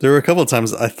 Yeah, there were a couple of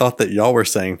times I thought that y'all were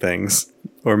saying things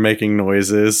or making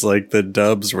noises. Like the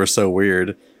dubs were so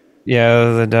weird.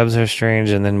 Yeah, the dubs are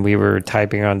strange, and then we were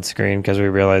typing on screen because we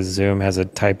realized Zoom has a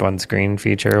type on screen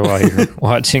feature while you're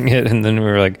watching it, and then we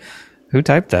were like, who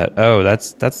typed that? Oh,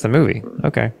 that's the movie.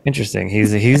 Okay, interesting.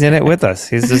 He's in it with us.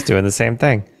 He's just doing the same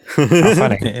thing. How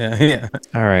funny. Yeah.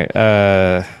 All right.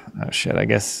 Oh shit. I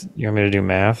guess you want me to do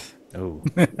math? Oh.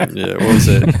 Yeah, what was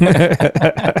it?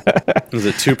 Was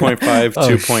it 2.5,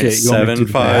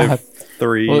 2.75,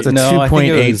 3? Well, it's a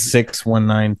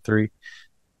 2.86193.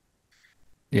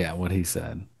 Yeah, what he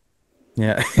said.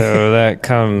 Yeah. So that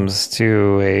comes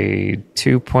to a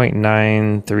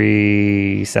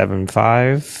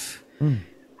 2.9375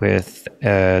 with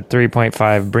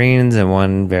 3.5 breens and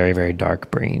one very, very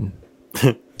dark breen.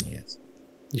 Yes.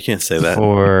 You can't say that.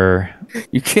 For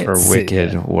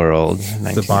Wicked that. World,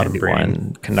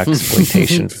 1991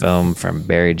 Canucksploitation film from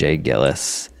Barry J.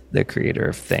 Gillis, the creator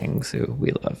of Things, who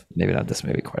we love. Maybe not this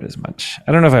movie quite as much.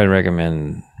 I don't know if I'd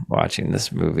recommend watching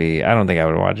this movie. I don't think I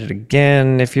would watch it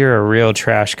again. If you're a real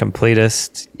trash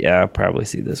completist, yeah, probably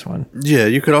see this one. Yeah,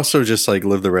 you could also just like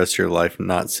live the rest of your life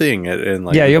not seeing it, and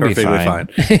like you'll perfectly be fine.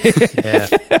 Yeah.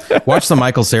 Watch the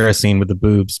Michael Cera scene with the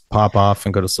boobs pop off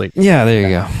and go to sleep. Yeah, there you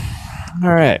go. All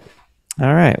right.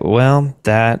 Well,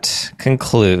 that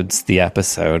concludes the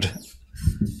episode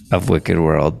of Wicked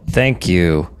World. Thank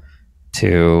you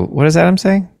to, what does Adam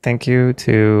say? Thank you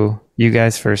to you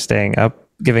guys for staying up,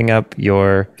 giving up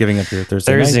your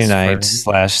Thursday night /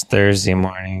 Thursday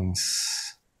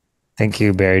mornings. Thank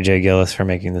you, Barry J. Gillis, for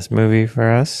making this movie for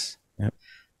us. Yep.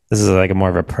 This is like more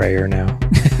of a prayer now.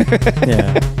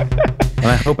 Yeah. And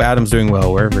I hope Adam's doing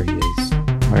well wherever he is.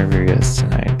 Wherever he is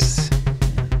tonight.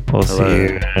 We'll see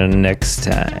you next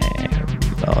time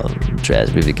on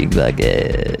Trash Movie King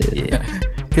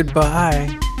Podcast. Goodbye.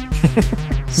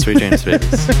 Sweet dreams,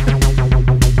 babies.